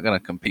because you're not going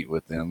to compete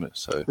with them.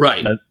 So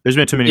right, there's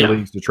been too many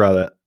leagues to try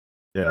that.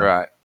 Yeah,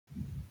 right.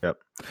 Yep.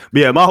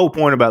 But yeah, my whole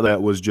point about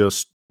that was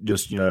just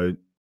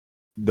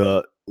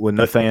with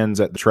no fans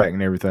at the track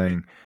and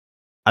everything.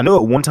 I know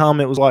at one time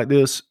it was like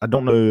this. I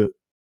don't know.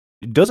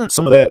 Doesn't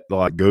some of that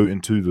like go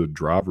into the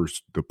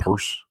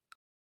purse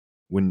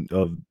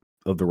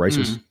of the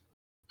races?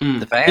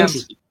 The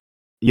fans.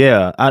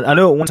 Yeah, I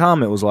know at one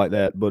time it was like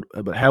that, but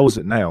how is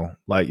it now?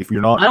 Like if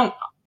you're not, I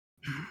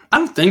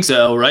don't think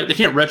so. Right? They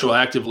can't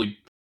retroactively.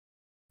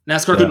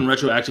 NASCAR couldn't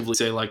retroactively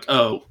say like,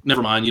 oh,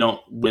 never mind, you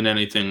don't win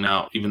anything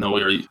now, even though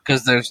we already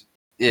because there's.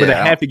 Yeah. But they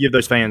have to give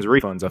those fans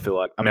refunds, I feel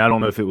like. I mean, I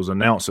don't know if it was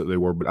announced that they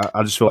were, but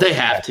I just feel like they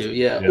have to,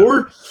 yeah.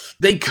 Or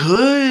they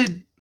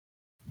could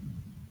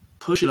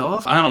push it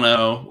off. I don't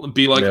know.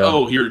 Be like,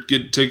 oh, here,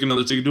 take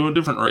another ticket to a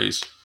different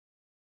race.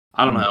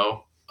 I don't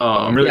know.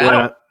 I'm really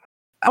glad.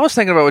 I was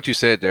thinking about what you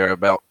said there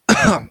about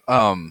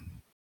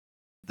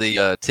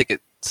the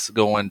tickets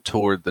going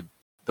toward the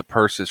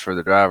purses for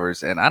the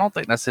drivers, and I don't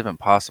think that's even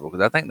possible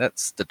because I think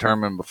that's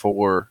determined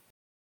before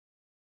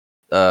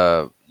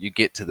you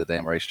get to the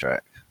damn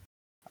racetrack.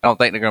 I don't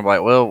think they're going to be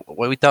like, well,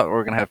 we thought we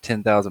were going to have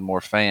 10,000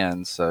 more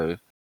fans, so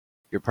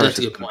your purse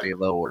is going to be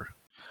lower.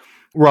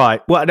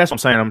 Right. Well, that's what I'm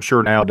saying. I'm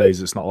sure nowadays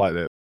it's not like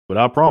that. But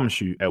I promise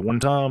you, at one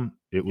time,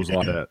 it was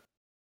like that.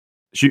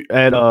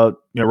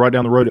 Right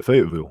down the road at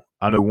Fayetteville.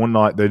 I know one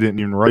night they didn't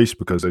even race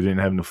because they didn't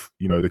have enough,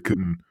 they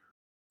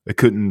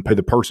couldn't pay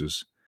the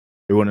purses.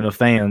 There wasn't enough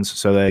fans,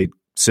 so they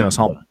sent us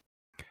home.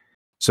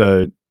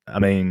 So, I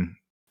mean.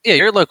 Yeah,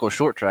 your local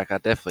short track, I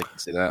definitely can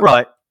see that.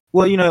 Right.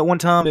 Well, at one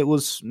time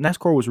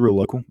NASCAR was real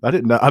local. I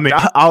didn't know. I mean,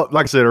 I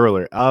like I said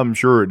earlier, I'm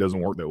sure it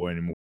doesn't work that way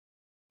anymore.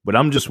 But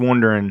I'm just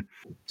wondering.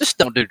 Just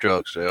don't do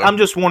drugs, Joe. I'm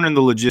just wondering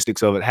the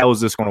logistics of it. How is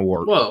this going to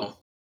work? Whoa.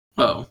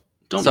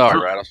 Don't.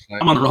 Sorry,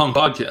 Rattlesnake. I'm on the wrong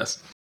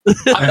podcast.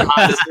 I've been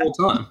high this whole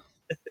time.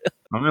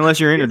 I mean, unless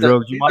you're into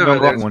drugs, you might go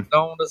get one.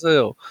 Stone as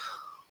hell.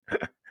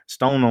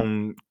 Stone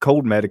on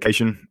cold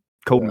medicine,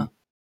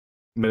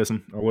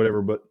 medicine or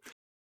whatever. But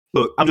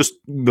look, I'm just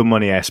the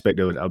money aspect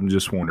of it. I'm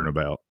just wondering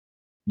about.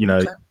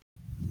 Okay.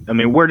 I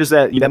mean, where does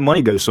that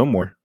money go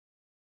somewhere?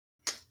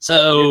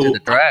 So to the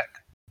track.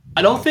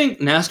 I don't think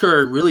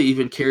NASCAR really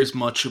even cares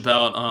much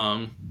about.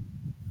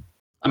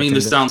 I mean,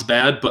 this sounds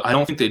bad, but I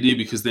don't think they do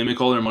because they make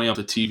all their money off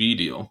the TV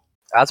deal.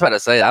 I was about to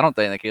say, I don't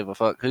think they give a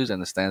fuck who's in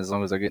the stands as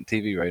long as they're getting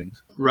TV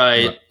ratings.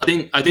 Right.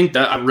 I think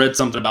that I read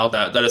something about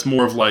that it's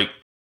more of like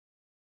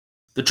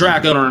the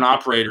track owner and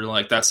operator,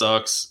 like that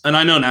sucks. And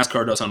I know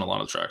NASCAR does own a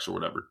lot of tracks or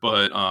whatever,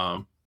 but I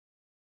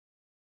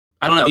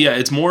don't know. Yeah,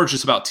 it's more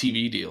just about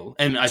TV deal.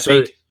 And I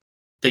think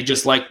they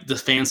just like the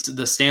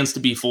stands to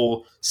be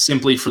full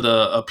simply for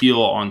the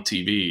appeal on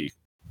TV.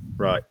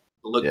 Right.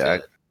 Yeah.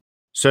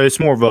 So it's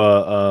more of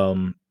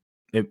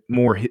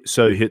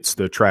so it hits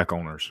the track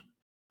owners,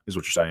 is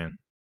what you're saying.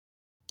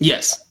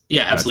 Yes.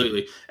 Yeah,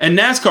 absolutely. And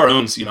NASCAR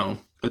owns,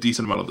 a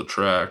decent amount of the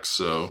tracks,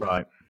 so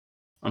right.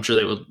 I'm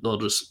sure they'll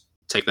just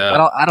take that.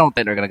 I don't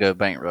think they're going to go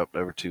bankrupt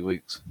over 2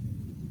 weeks.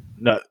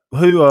 No.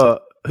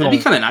 That'd be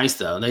kind of nice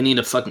though. They need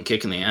a fucking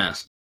kick in the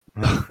ass.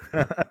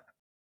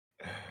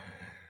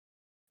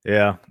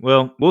 Yeah.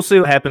 Well, we'll see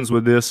what happens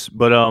with this,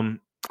 but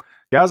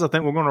guys, I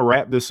think we're going to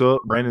wrap this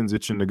up. Brandon's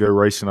itching to go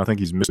racing. I think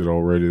he's missed it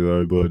already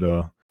though,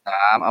 but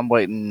I'm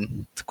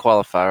waiting to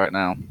qualify right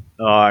now.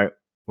 All right.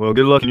 Well,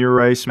 good luck in your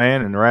race,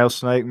 man. And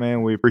Rattlesnake,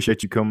 man, we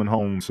appreciate you coming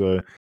home. So,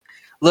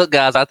 look,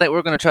 guys, I think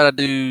we're going to try to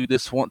do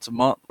this once a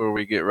month where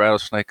we get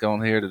Rattlesnake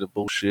on here to do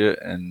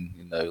bullshit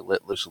and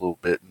let loose a little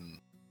bit and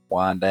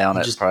wind down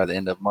at probably the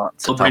end of the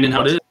month. So, Brandon,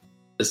 how did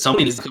it?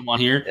 Somebody needs to come on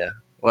here. Yeah.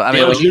 Well, I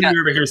mean, Dale Jr.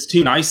 over here is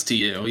too nice to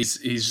you. He's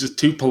just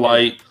too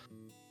polite.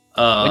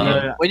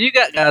 When you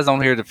got guys on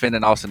here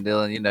defending Austin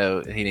Dillon,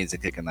 he needs a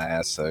kick in the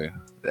ass. So,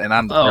 and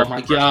I'm. Oh my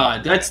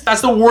god,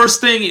 that's the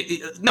worst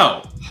thing.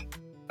 No.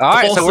 All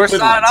right, so we're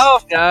signing equivalents.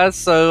 off, guys.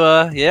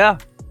 So yeah,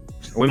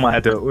 We might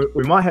have to.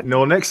 We might have.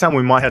 No, next time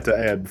we might have to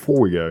add before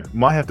we go. We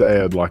might have to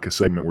add like a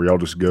segment where y'all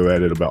just go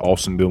at it about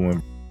Austin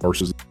Dillon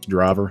versus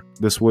Driver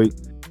this week.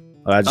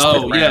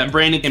 And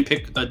Brandon can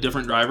pick a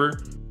different driver.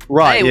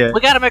 Right. hey, Yeah. we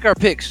got to make our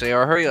picks,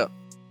 JR. Hurry up.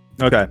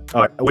 Okay.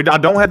 All right. I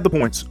don't have the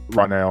points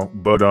right now,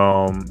 but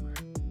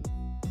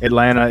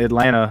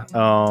Atlanta.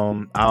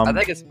 I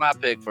think it's my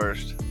pick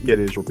first. Yeah, it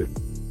is your pick.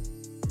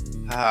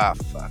 Ah,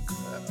 fuck.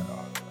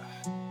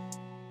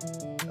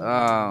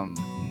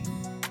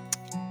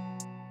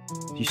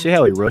 You see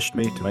how he rushed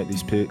me to make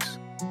these picks?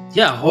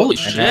 Yeah, holy And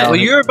shit. now- Well,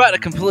 you're about to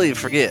completely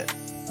forget.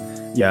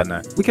 Yeah, I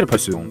know. We could have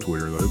posted it on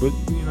Twitter though, but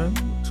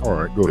it's all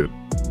right. Go ahead.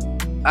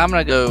 I'm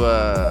gonna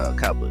go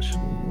Kyle Busch.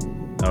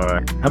 All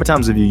right. How many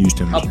times have you used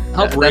him? How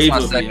That's brave my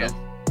of you. second.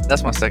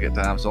 That's my second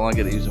time, so I only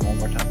get to use it one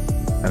more time.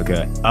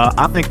 Okay.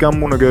 I think I'm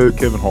gonna go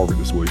Kevin Harvick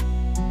this week.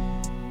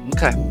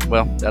 Okay,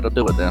 well, that'll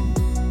do it then.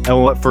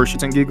 And what first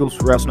shits and giggles?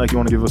 Rattlesnake, you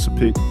want to give us a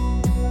pick?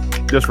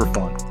 Just for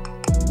fun.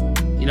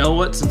 You know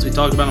what? Since we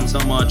talked about him so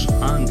much,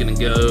 I'm gonna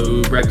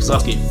go Brad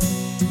Keselowski.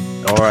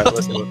 All right,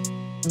 let's do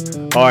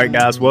it. All right,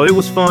 guys. Well, it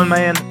was fun,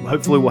 man.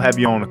 Hopefully, we'll have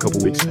you on in a couple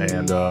weeks,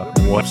 and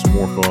we'll have some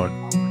more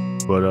fun.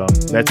 But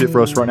that's it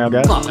for us right now,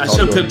 guys. Fuck, I should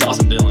have picked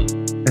Austin Dillon.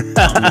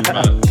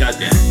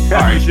 Goddamn. All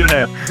right, you should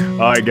have.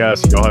 All right,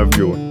 guys. Y'all have a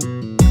good one.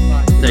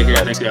 Take care.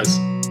 Thanks, guys.